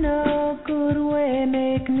in a good way,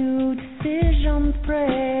 make new decisions,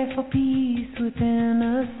 pray for peace within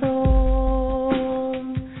us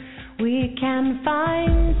all. We can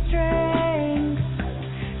find strength,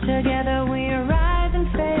 together we rise and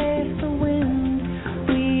face the wind.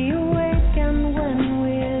 We awaken when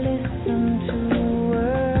we listen to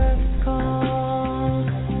Earth's call.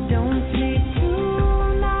 Don't sleep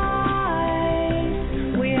tonight,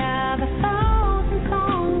 we have 1,000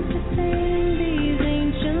 songs to sing. These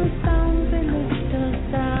ancient sounds, they lift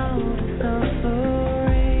us out of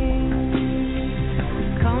suffering.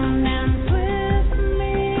 Come dance with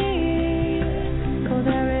me, for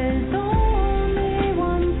there is only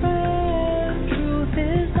one prayer. Truth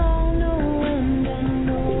is all, no end and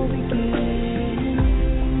no beginning.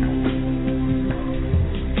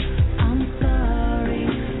 I'm sorry,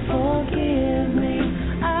 forgive me,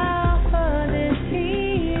 I offer this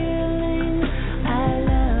healing. I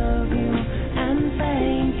love you and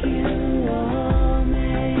thank you,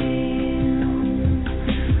 amen.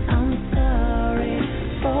 I'm sorry,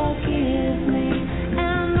 forgive me,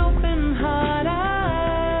 an open heart I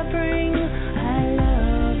bring. I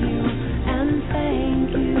love you and thank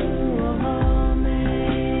you, amen.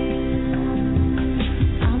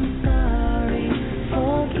 I'm sorry,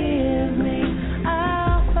 forgive me, I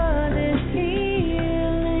offer this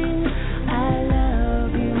healing. I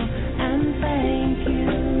love you and thank you,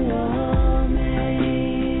 amen.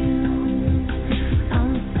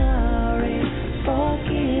 I'm sorry,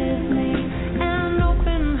 forgive me, an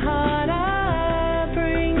open heart I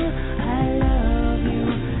bring. I love you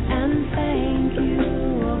and thank you,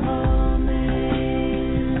 amen.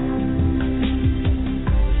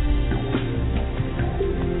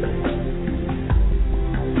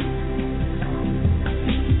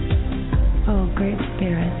 Oh, great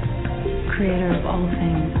Spirit, creator of all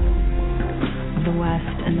things, of the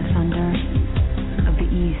west and the thunder, of the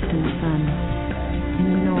east and the sun. In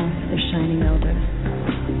the north, the shining elders,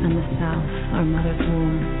 and the south, our mother's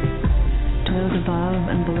womb. To those above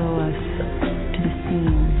and below us, to the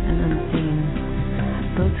seen and unseen,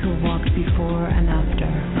 those who have walked before and after,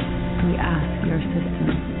 we ask your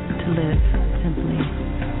assistance to live simply.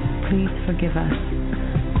 Please forgive us,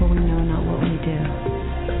 for we know not what we do,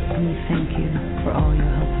 and we thank you for all you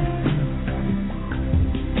help us do.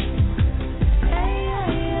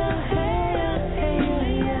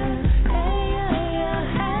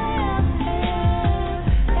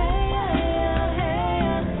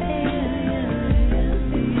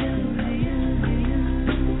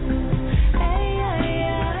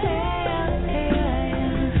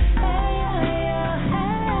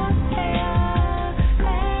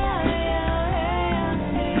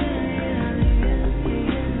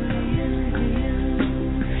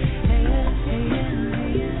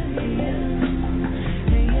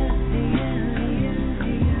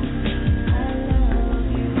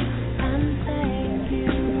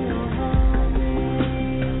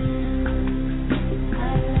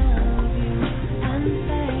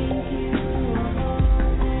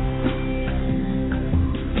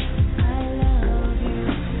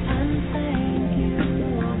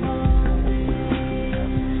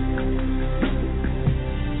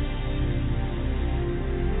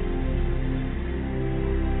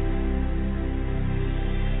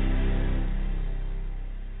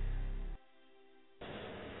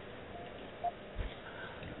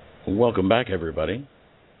 Welcome back, everybody.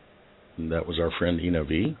 That was our friend Ina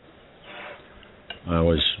V. I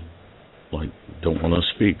always don't want to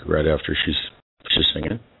speak right after she's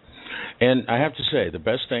singing. And I have to say, the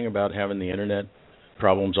best thing about having the internet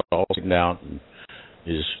problems all taken out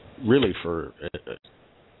is really for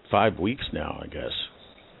 5 weeks now, I guess,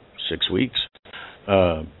 6 weeks.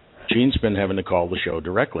 Gene's been having to call the show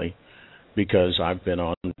directly because I've been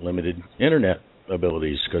on limited internet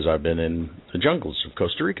abilities because I've been in the jungles of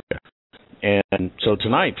Costa Rica. And so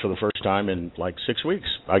tonight, for the first time in 6 weeks,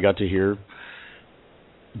 I got to hear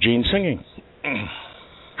Gene singing.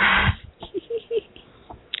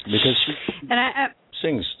 Because she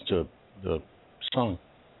sings to the song.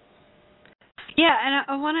 Yeah, and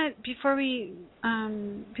I want to before we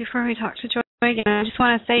talk to Joy again, I just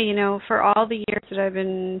want to say, for all the years that I've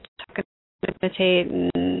been talking about meditate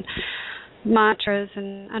and mantras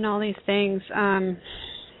and all these things, I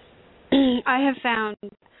have found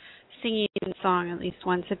singing a song at least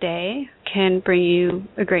once a day can bring you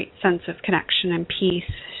a great sense of connection and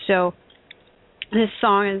peace. So this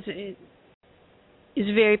song is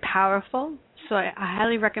very powerful. So I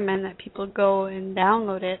highly recommend that people go and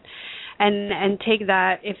download it and take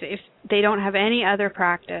that if they don't have any other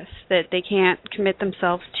practice that they can't commit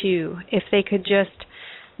themselves to, if they could just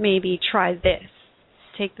maybe try this,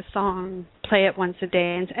 take the song, play it once a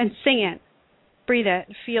day, and sing it, breathe it,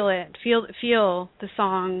 feel the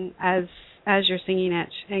song as you're singing it,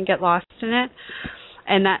 and get lost in it.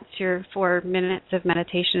 And that's your 4 minutes of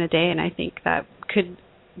meditation a day. And I think that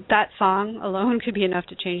song alone could be enough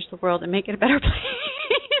to change the world and make it a better place.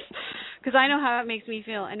 Because I know how it makes me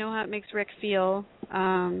feel. I know how it makes Rick feel.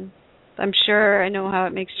 I'm sure I know how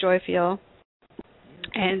it makes Joy feel.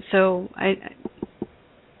 And so I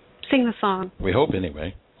sing the song. We hope,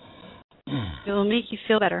 anyway. It'll make you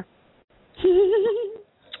feel better.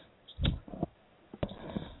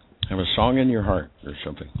 Have a song in your heart or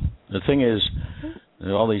something. The thing is,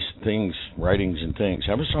 all these things, writings and things,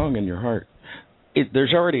 have a song in your heart.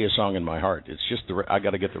 There's already a song in my heart. It's just I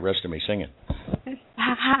got to get the rest of me singing.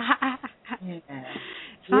 Yeah.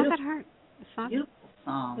 It's not that hard. It's not beautiful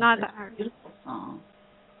song. Not that hard. Beautiful song.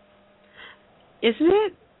 Isn't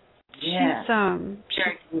it? Yeah.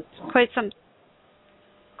 She's quite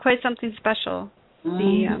something special.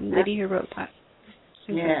 Mm-hmm. The lady who wrote that.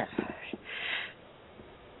 Yeah.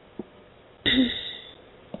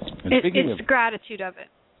 It's the gratitude of it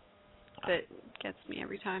that gets me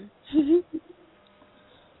every time.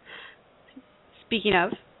 Speaking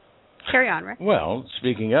of, carry on, Rick. Well,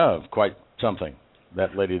 speaking of, quite something.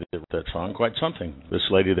 That lady that wrote that song, quite something.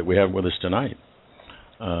 This lady that we have with us tonight.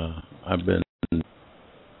 I've been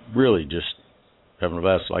really just having a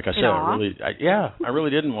blast. Like I said, I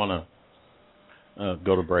really didn't want to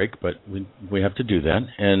go to break, but we have to do that,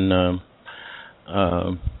 and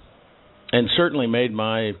certainly made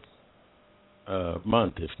my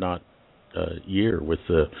month, if not year, with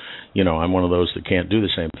the, I'm one of those that can't do the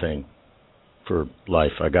same thing for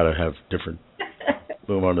life. I got to have different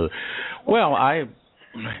move on to. Well, I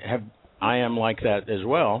am like that as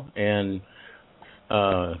well, and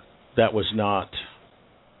that was not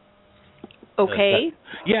okay.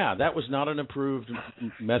 That was not an approved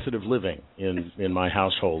method of living in my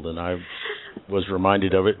household, and I was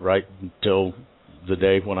reminded of it right until the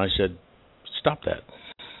day when I said, "Stop that."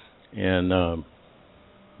 And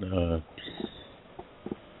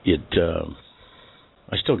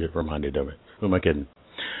I still get reminded of it. Who am I kidding?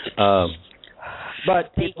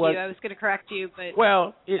 But Thank you. I was going to correct you, but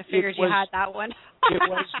I figured you had that one.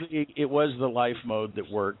 it was the life mode that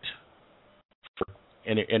worked,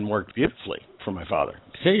 and worked beautifully for my father.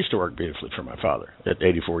 It continues to work beautifully for my father at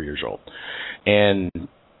 84 years old, and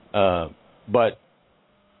but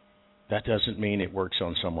that doesn't mean it works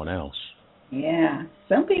on someone else. Yeah,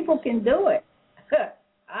 some people can do it.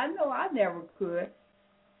 I know I never could.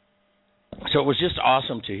 So it was just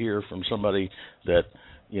awesome to hear from somebody that,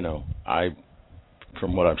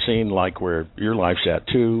 from what I've seen, like where your life's at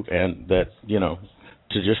too, and that,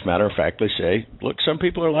 to just matter of factly say, look, some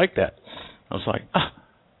people are like that. I was like,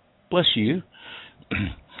 bless you.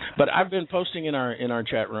 But I've been posting in our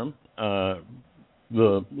chat room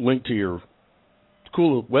the link to your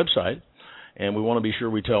cool website, and we want to be sure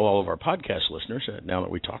we tell all of our podcast listeners, now that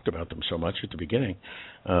we talked about them so much at the beginning,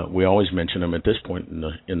 we always mention them at this point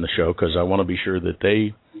in the show, because I want to be sure that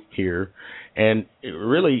they hear. And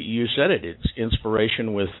really, you said it. It's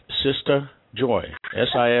Inspiration with Sista Joy,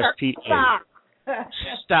 Sista.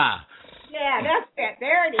 Sista. Yeah, that's it.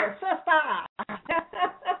 There it is, Sista.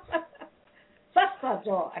 Sista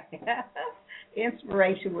Joy.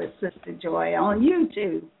 Inspiration with Sista Joy on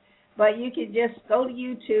YouTube. But you can just go to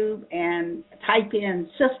YouTube and type in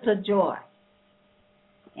Sista Joy,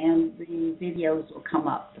 and the videos will come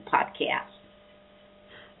up, the podcast.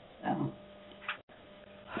 So.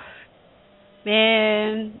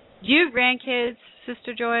 Man, do you have grandkids,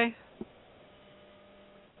 Sister Joy?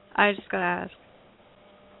 I just got to ask.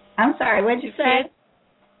 I'm sorry, what did you say?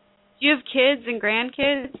 Do you have kids and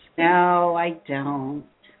grandkids? No, I don't.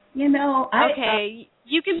 Okay,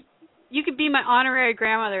 you could be my honorary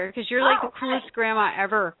grandmother, because you're like the coolest grandma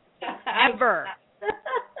ever. Ever.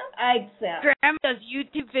 I accept. Grandma does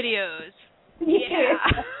YouTube videos. Yeah.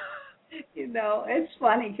 It's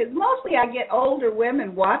funny, because mostly I get older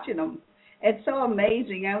women watching them. It's so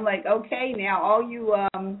amazing. I'm like, okay, now all you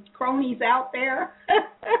cronies out there,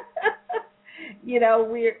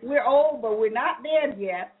 we're old, but we're not dead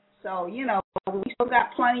yet. So, we still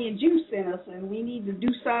got plenty of juice in us, and we need to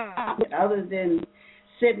do something other than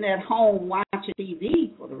sitting at home watching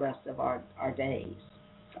TV for the rest of our days.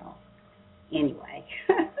 So, anyway.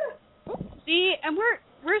 See, and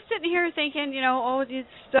we're sitting here thinking, it's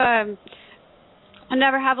I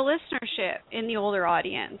never have a listenership in the older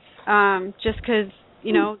audience, just because,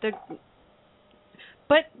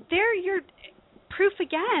 but they're proof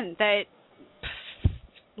again that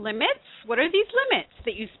limits? What are these limits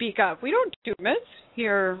that you speak of? We don't do limits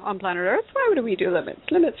here on planet Earth. Why would we do limits?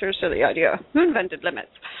 Limits are a silly idea. Who invented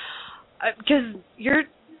limits? Because you're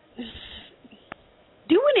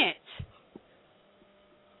doing it.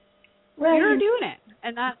 Well, you're doing it,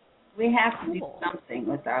 and that's we have to do something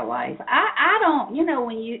with our life. I don't, you know,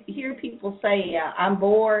 when you hear people say, I'm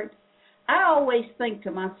bored, I always think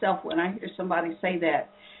to myself when I hear somebody say that,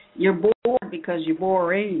 you're bored because you're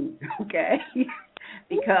boring, okay?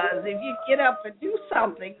 Because if you get up and do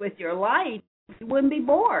something with your life, you wouldn't be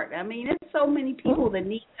bored. I mean, there's so many people that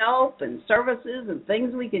need help and services and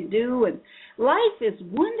things we can do, and life is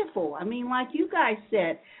wonderful. I mean, like you guys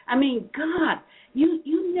said, I mean, God,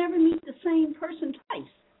 you never meet the same person twice.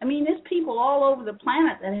 I mean, there's people all over the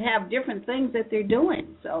planet that have different things that they're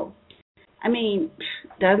doing. So, I mean,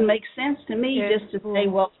 doesn't make sense to me just to say,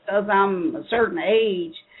 well, because I'm a certain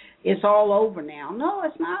age, it's all over now. No,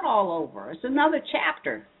 it's not all over. It's another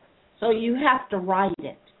chapter. So you have to write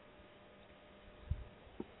it.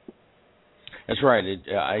 That's right.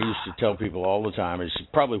 I used to tell people all the time. It's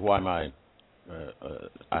probably why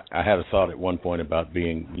I had a thought at one point about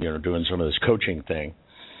being, doing some of this coaching thing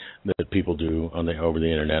that people do over the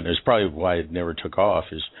internet. And it's probably why it never took off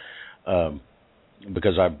is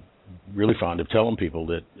because I'm really fond of telling people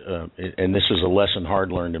that, and this is a lesson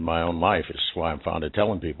hard learned in my own life. It's why I'm fond of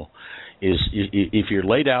telling people, is if you're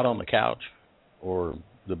laid out on the couch or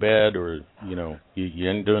the bed or you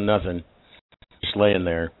ain't doing nothing, just laying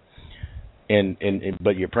there,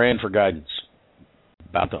 but you're praying for guidance.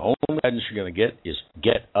 About the only guidance you're going to get is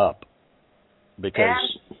get up, because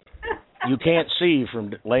you can't see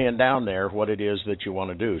from laying down there what it is that you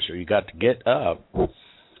want to do. So you got to get up,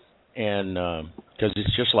 and because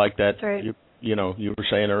it's just like that. That's right. You were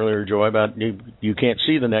saying earlier, Joy, about you can't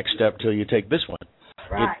see the next step till you take this one.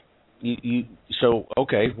 Right. So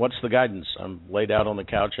okay, what's the guidance? I'm laid out on the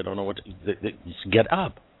couch. I don't know what to get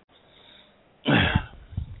up.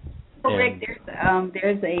 Well, Rick,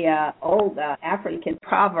 there's a old African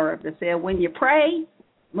proverb that said, "When you pray,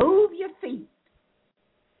 move your feet,"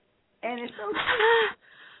 and it's so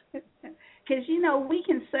true. Because we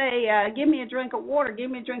can say, "Give me a drink of water, give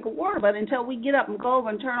me a drink of water," but until we get up and go over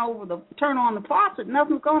and turn on the faucet,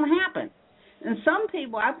 nothing's going to happen. And some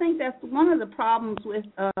people, I think that's one of the problems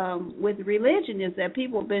with religion, is that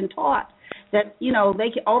people have been taught that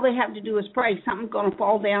all they have to do is pray. Something's going to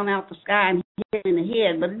fall down out the sky and hit in the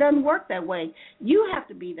head, but it doesn't work that way. You have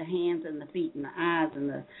to be the hands and the feet and the eyes and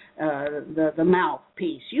the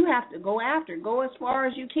mouthpiece. You have to go as far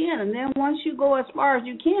as you can, and then once you go as far as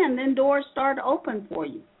you can, then doors start to open for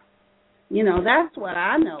you. That's what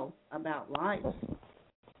I know about life.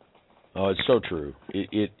 Oh, it's so true.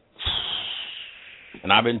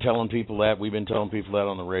 And I've been telling people that. We've been telling people that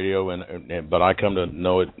on the radio, but I come to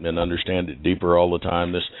know it and understand it deeper all the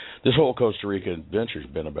time. This whole Costa Rica adventure's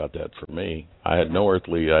been about that for me. I had no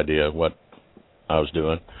earthly idea what I was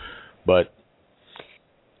doing, but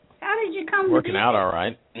how did you come working to out all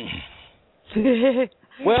right.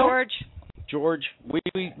 Well, George,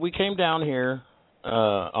 we came down here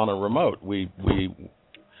on a remote.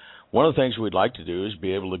 One of the things we'd like to do is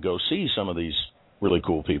be able to go see some of these really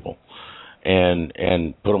cool people and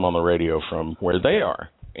put them on the radio from where they are.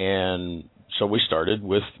 And so we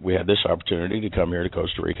had this opportunity to come here to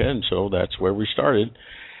Costa Rica, and so that's where we started.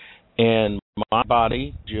 And my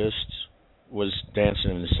body just was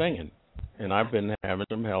dancing and singing. And I've been having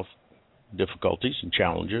some health difficulties and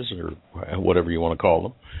challenges, or whatever you want to call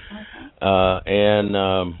them.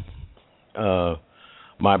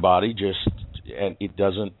 My body it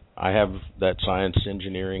doesn't. I have that science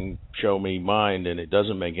engineering show me mind, and it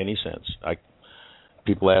doesn't make any sense.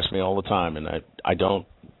 People ask me all the time, and I don't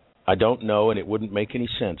know, and it wouldn't make any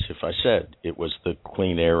sense if I said it was the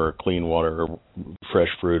clean air or clean water or fresh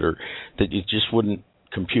fruit, or that it just wouldn't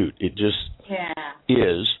compute. It just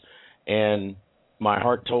is. And my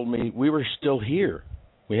heart told me we were still here.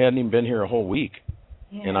 We hadn't even been here a whole week.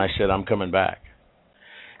 Yeah. And I said, I'm coming back.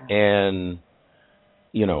 And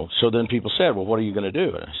so then people said, well, what are you going to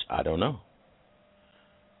do? And I said, I don't know.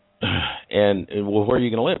 And, well, where are you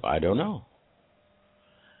going to live? I don't know.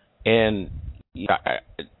 And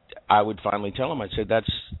I would finally tell them, I said,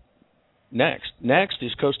 that's next. Next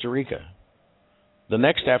is Costa Rica. The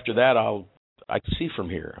next after that, I can see from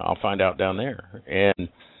here. I'll find out down there. And,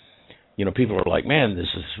 people are like, man, this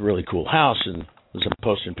is a really cool house. And I'm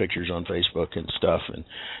posting pictures on Facebook and stuff. And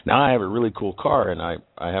now I have a really cool car, and I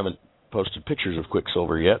haven't posted pictures of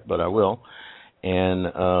Quicksilver yet, but I will. And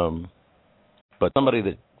but somebody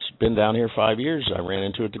that's been down here 5 years, I ran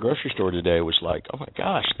into at the grocery store today, was like, oh my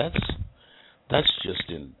gosh, that's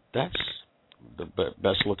the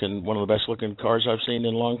one of the best looking cars I've seen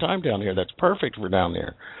in a long time down here. That's perfect for down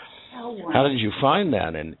there. Oh, wow. How did you find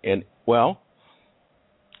that? And well,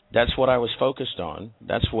 that's what I was focused on.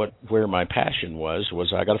 That's where my passion was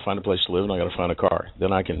I got to find a place to live and I got to find a car.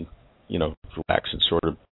 Then I can, relax and sort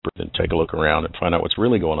of and take a look around and find out what's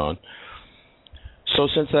really going on. So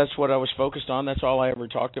since that's what I was focused on, that's all I ever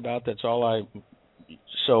talked about.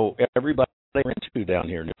 So everybody I ran into down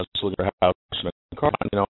here was looking for a house and a car.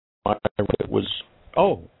 It was,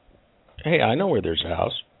 oh, hey, I know where there's a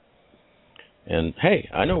house. And, hey,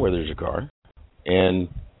 I know where there's a car. And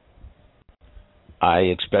I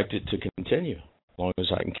expect it to continue as long as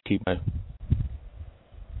I can keep my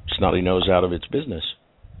snotty nose out of its business,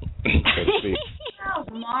 so to speak. Oh,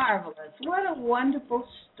 marvelous. What a wonderful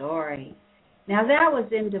story. Now, that was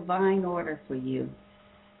in divine order for you.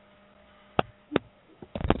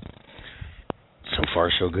 So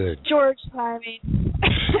far, so good. George timing.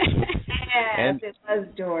 Yes, it was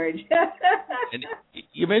George. And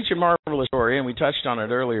you mentioned marvelous story, and we touched on it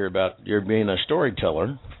earlier about your being a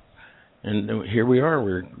storyteller. And here we are.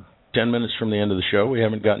 We're 10 minutes from the end of the show. We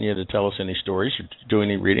haven't gotten you to tell us any stories or do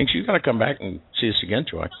any readings. You've got to come back and see us again,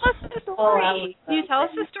 Joy. Tell us the story. Can you tell us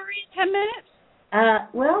the story in 10 minutes?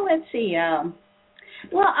 Well, let's see. I'll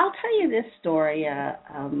tell you this story.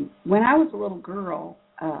 When I was a little girl,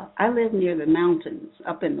 I lived near the mountains,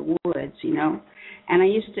 up in the woods, and I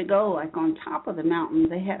used to go like on top of the mountain.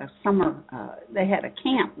 They had a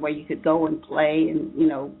camp where you could go and play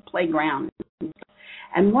and playground.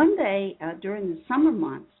 And one day during the summer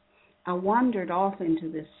months, I wandered off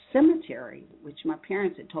into this cemetery, which my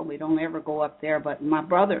parents had told me don't ever go up there, but my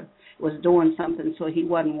brother was doing something, so he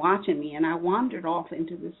wasn't watching me, and I wandered off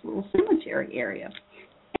into this little cemetery area.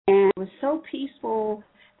 And it was so peaceful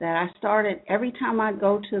that I started, every time I'd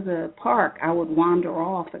go to the park, I would wander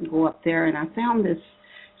off and go up there, and I found this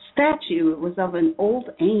statue. It was of an old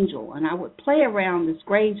angel, and I would play around this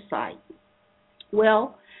grave site.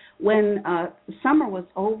 Well, when summer was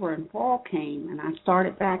over and fall came and I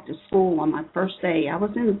started back to school on my first day, I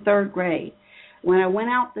was in the third grade. When I went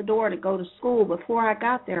out the door to go to school, before I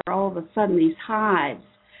got there, all of a sudden these hives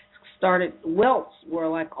started, welts were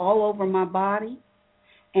like all over my body.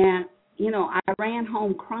 And, I ran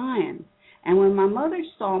home crying. And when my mother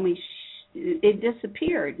saw me, it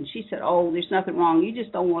disappeared. And she said, oh, there's nothing wrong. You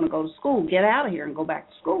just don't want to go to school. Get out of here and go back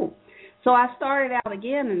to school. So I started out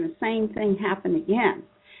again, and the same thing happened again.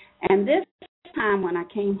 And this time when I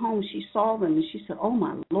came home, she saw them, and she said, oh,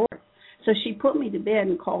 my Lord. So she put me to bed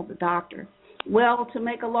and called the doctor. Well, to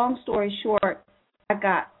make a long story short,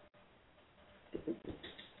 I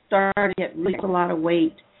started to lose a lot of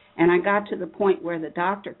weight, and I got to the point where the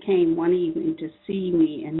doctor came one evening to see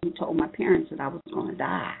me, and he told my parents that I was going to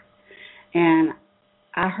die. And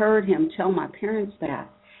I heard him tell my parents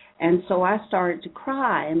that. And so I started to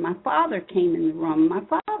cry, and my father came in the room. My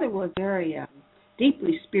father was very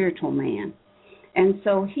deeply spiritual man. And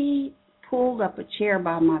so he pulled up a chair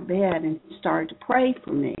by my bed and started to pray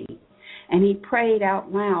for me. And he prayed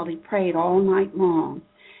out loud. He prayed all night long.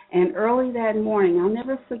 And early that morning, I'll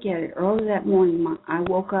never forget it, early that morning I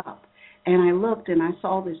woke up and I looked and I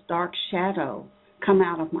saw this dark shadow come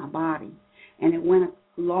out of my body. And it went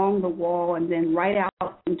along the wall and then right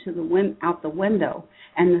out into out the window,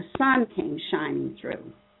 and the sun came shining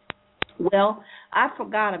through. Well, I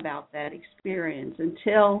forgot about that experience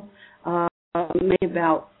until maybe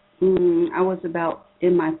about I was about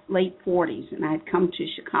in my late 40s, and I had come to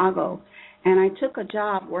Chicago, and I took a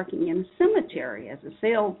job working in a cemetery as a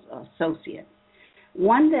sales associate.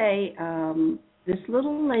 One day, this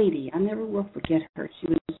little lady, I never will forget her. She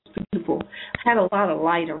was beautiful, had a lot of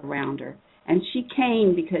light around her, and she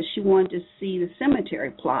came because she wanted to see the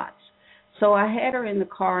cemetery plots. So I had her in the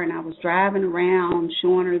car, and I was driving around,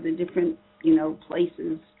 showing her the different,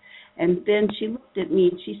 places. And then she looked at me,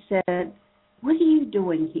 and she said, what are you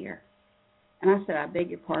doing here? And I said, I beg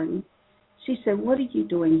your pardon? She said, what are you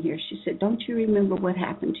doing here? She said, don't you remember what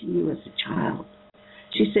happened to you as a child?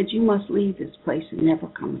 She said, you must leave this place and never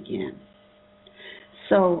come again.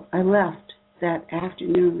 So I left that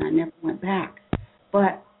afternoon. I never went back.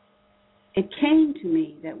 But it came to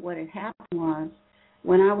me that what had happened was,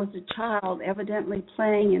 when I was a child, evidently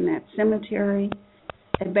playing in that cemetery,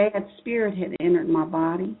 a bad spirit had entered my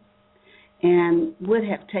body and would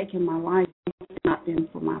have taken my life if it had not been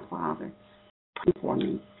for my father praying for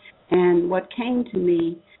me. And what came to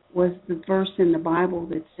me was the verse in the Bible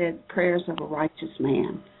that said, prayers of a righteous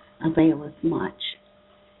man availeth much.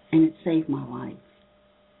 And it saved my life.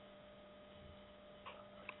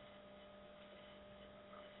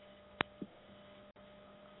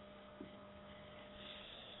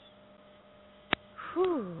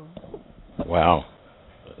 Whew. Wow.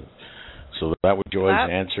 So that was Joy's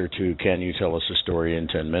answer to "Can you tell us a story in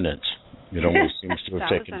 10 minutes?" It always seems to have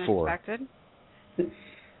taken 4.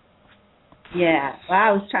 Yeah, well,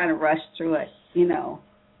 I was trying to rush through it,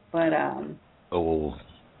 but Oh.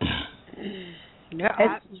 Yeah,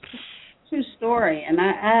 it's a true story, and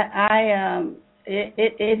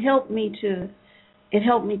it helped me to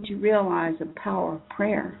realize the power of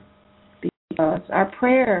prayer, because our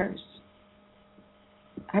prayers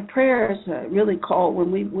really call,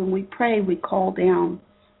 when we pray, we call down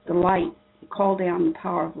the light, we call down the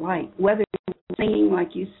power of light. Whether singing,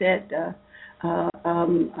 like you said,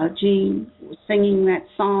 Jean, singing that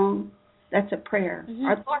song, that's a prayer. Mm-hmm.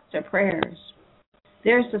 Our thoughts are prayers.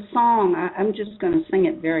 There's a song, I'm just going to sing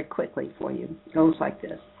it very quickly for you. It goes like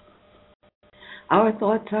this. Our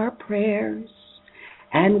thoughts are prayers,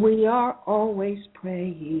 and we are always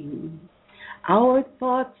praying. Our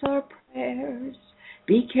thoughts are prayers.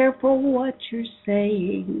 Be careful what you're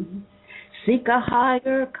saying. Seek a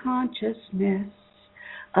higher consciousness,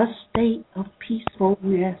 a state of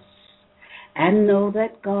peacefulness, and know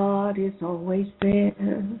that God is always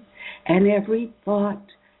there, and every thought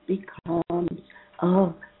becomes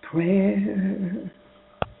a prayer.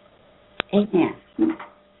 Amen.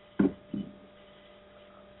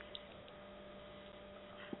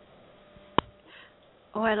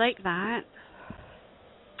 Oh, I like that.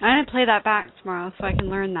 I'm going to play that back tomorrow so I can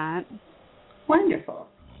learn that. Wonderful.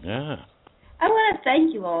 Yeah. I want to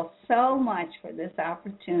thank you all so much for this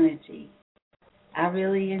opportunity. I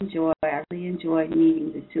really enjoyed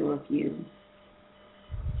meeting the two of you.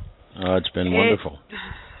 Oh, it's been wonderful.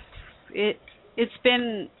 It's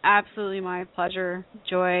been absolutely my pleasure,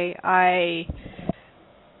 Joy. I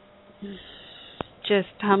just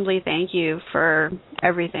humbly thank you for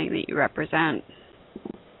everything that you represent.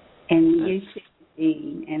 And you too,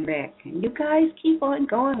 Jean and Rick. And you guys keep on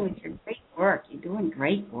going with your great work. You're doing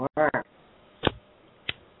great work.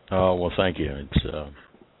 Oh, well, thank you.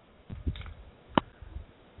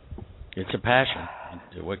 It's a passion.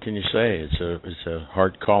 What can you say? It's a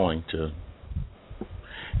heart calling to.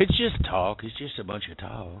 It's just talk. It's just a bunch of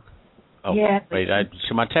talk. Oh, yeah. Wait.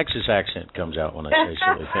 So my Texas accent comes out when I say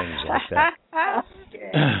silly things like that.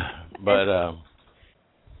 But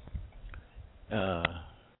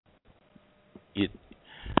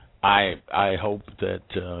I hope that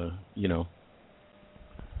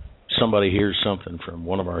somebody hears something from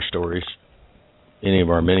one of our stories, any of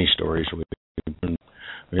our many stories.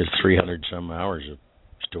 There's 300 some hours of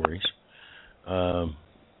stories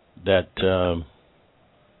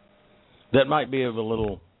that might be of a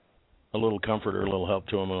little comfort or a little help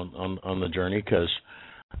to them on the journey, because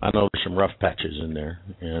I know there's some rough patches in there,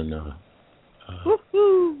 and there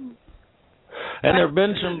have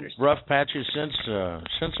been some rough patches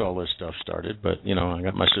since all this stuff started. But I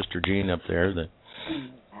got my sister Jean up there that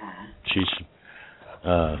she's.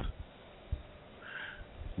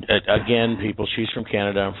 Again, people, she's from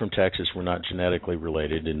Canada, I'm from Texas. We're not genetically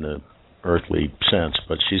related in the earthly sense,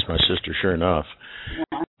 but she's my sister sure enough.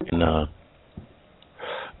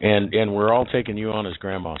 And we're all taking you on as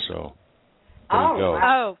grandma, so there you go.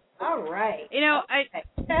 Oh, all right.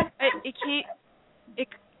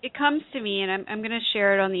 It comes to me, and I'm going to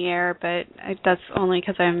share it on the air, but that's only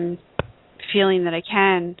because I'm feeling that I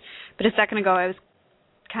can. But a second ago, I was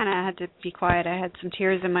kind of had to be quiet. I had some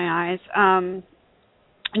tears in my eyes.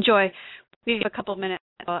 Joy, we have a couple of minutes.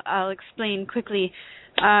 I'll explain quickly.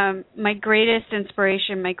 My greatest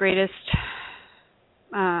inspiration, my greatest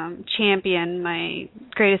champion, my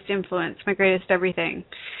greatest influence, my greatest everything,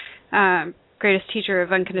 greatest teacher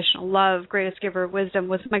of unconditional love, greatest giver of wisdom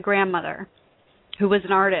was my grandmother, who was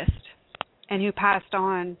an artist and who passed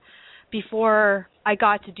on before I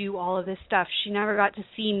got to do all of this stuff. She never got to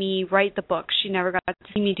see me write the book. She never got to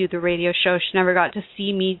see me do the radio show. She never got to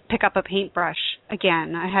see me pick up a paintbrush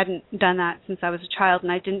again. I hadn't done that since I was a child,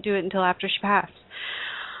 and I didn't do it until after she passed.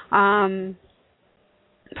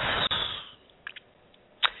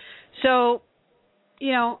 So,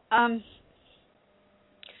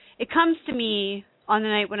 it comes to me on the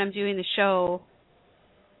night when I'm doing the show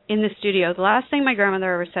in the studio. The last thing my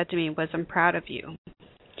grandmother ever said to me was, "I'm proud of you."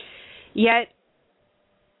 Yet,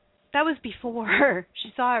 that was before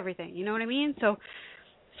she saw everything, you know what I mean? So,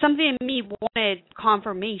 something in me wanted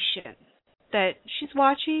confirmation that she's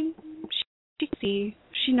watching, she can see,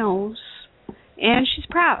 she knows, and she's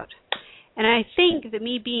proud. And I think that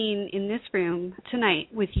me being in this room tonight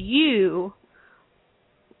with you,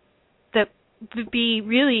 that would be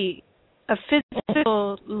really a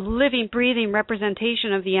physical, living, breathing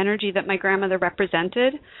representation of the energy that my grandmother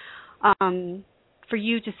represented. For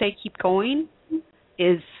you to say keep going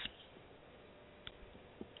is,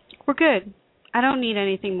 we're good. I don't need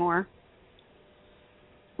anything more.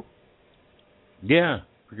 Yeah,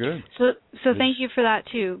 we're good. So thank you for that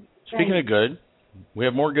too. Speaking of good, we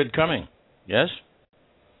have more good coming. Yes?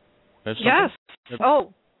 Yes.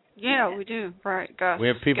 Oh, yeah, we do. Right. Guests. We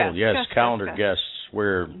have people. Guests, calendar guests.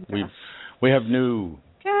 Where we have new.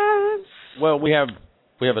 Guests. Well, we have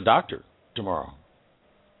a doctor tomorrow.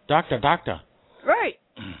 Doctor. Right.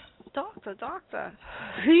 Doctor.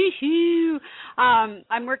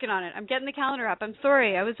 I'm working on it. I'm getting the calendar up. I'm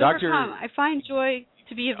sorry. I was overcome. I find Joy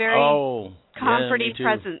to be a very comforting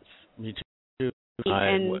presence. Me too.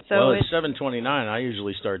 It's 7:29. I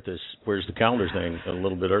usually start this "Where's the calendar" thing a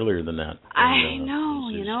little bit earlier than that. I know.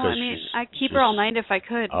 I keep her all night if I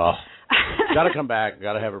could. Got to come back.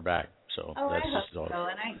 Got to have her back. So I that's hope so.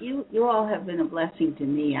 And you all have been a blessing to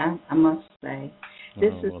me. I must say,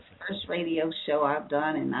 this is the first radio show I've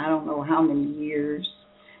done in I don't know how many years,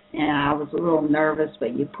 and I was a little nervous,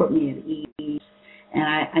 but you put me at ease. And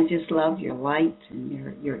I just love your light and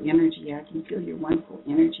your energy. I can feel your wonderful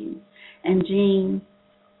energy. And Jean,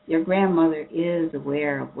 your grandmother is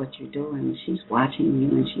aware of what you're doing. She's watching you,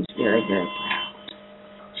 and she's very, very proud.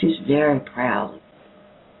 She's very proud.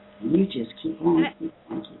 And you just keep on.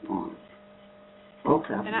 Both of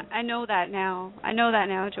them. And I know that now.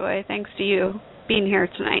 Joy, thanks to you being here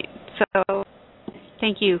tonight. So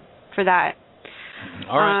thank you for that.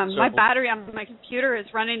 All right, my battery on my computer is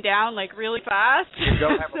running down like really fast. You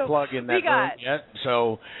don't have a plug in that room yet.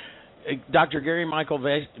 So Dr. Gary Michael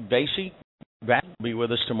Vasey will be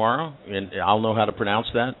with us tomorrow, and I'll know how to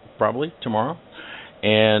pronounce that probably tomorrow.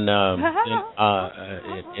 And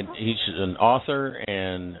he's an author,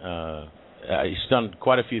 and he's done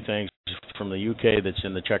quite a few things from the UK that's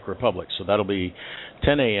in the Czech Republic. So that'll be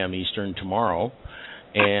 10 a.m. Eastern tomorrow.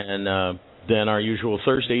 And then our usual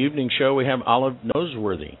Thursday evening show, we have Olive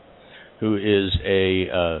Noseworthy, who is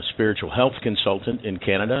a spiritual health consultant in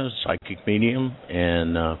Canada, psychic medium,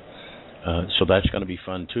 and so that's going to be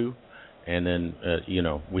fun too. And then,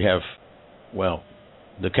 we have,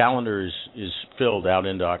 the calendar is filled out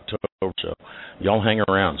into October, so y'all hang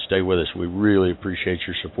around, stay with us. We really appreciate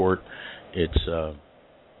your support. It's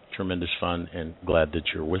tremendous fun, and glad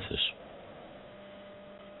that you're with us.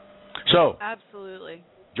 So, absolutely.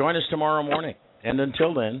 Join us tomorrow morning. And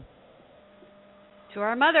until then, to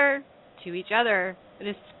our mother, to each other, and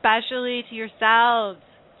especially to yourselves,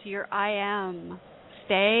 to your I am.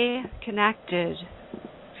 Stay connected.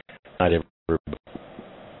 Night, everybody.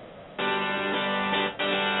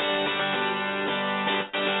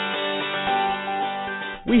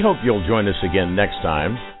 We hope you'll join us again next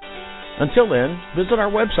time. Until then, visit our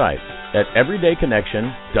website at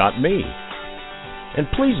everydayconnection.me. And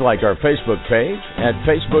please like our Facebook page at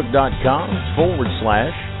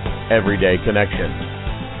facebook.com/everydayconnection.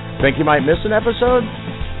 Think you might miss an episode?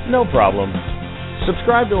 No problem.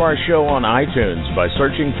 Subscribe to our show on iTunes by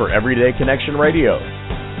searching for Everyday Connection Radio.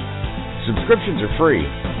 Subscriptions are free,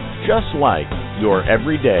 just like your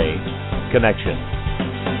Everyday Connection.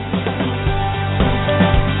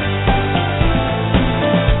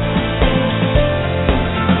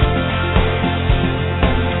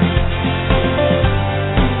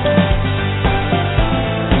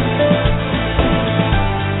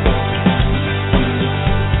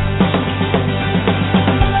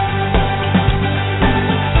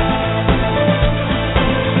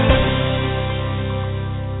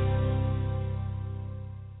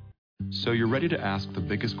 So you're ready to ask the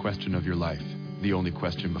biggest question of your life, the only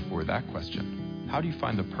question before that question. How do you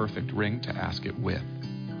find the perfect ring to ask it with?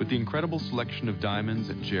 With the incredible selection of diamonds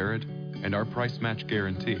at Jared and our price match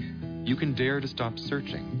guarantee, you can dare to stop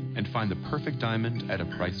searching and find the perfect diamond at a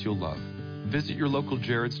price you'll love. Visit your local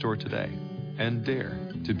Jared store today and dare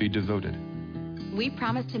to be devoted. We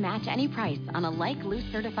promise to match any price on a like loose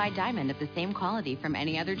certified diamond of the same quality from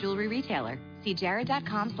any other jewelry retailer. See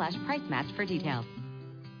jared.com/price match for details.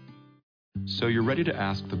 So you're ready to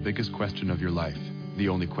ask the biggest question of your life, the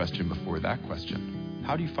only question before that question.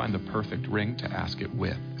 How do you find the perfect ring to ask it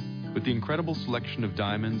with? With the incredible selection of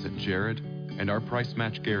diamonds at Jared and our price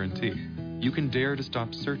match guarantee, you can dare to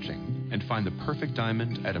stop searching and find the perfect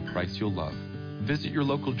diamond at a price you'll love. Visit your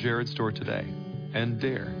local Jared store today and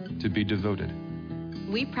dare to be devoted.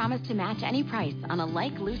 We promise to match any price on a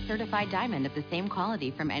like loose certified diamond of the same quality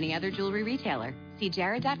from any other jewelry retailer. See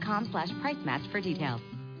jared.com/price match for details.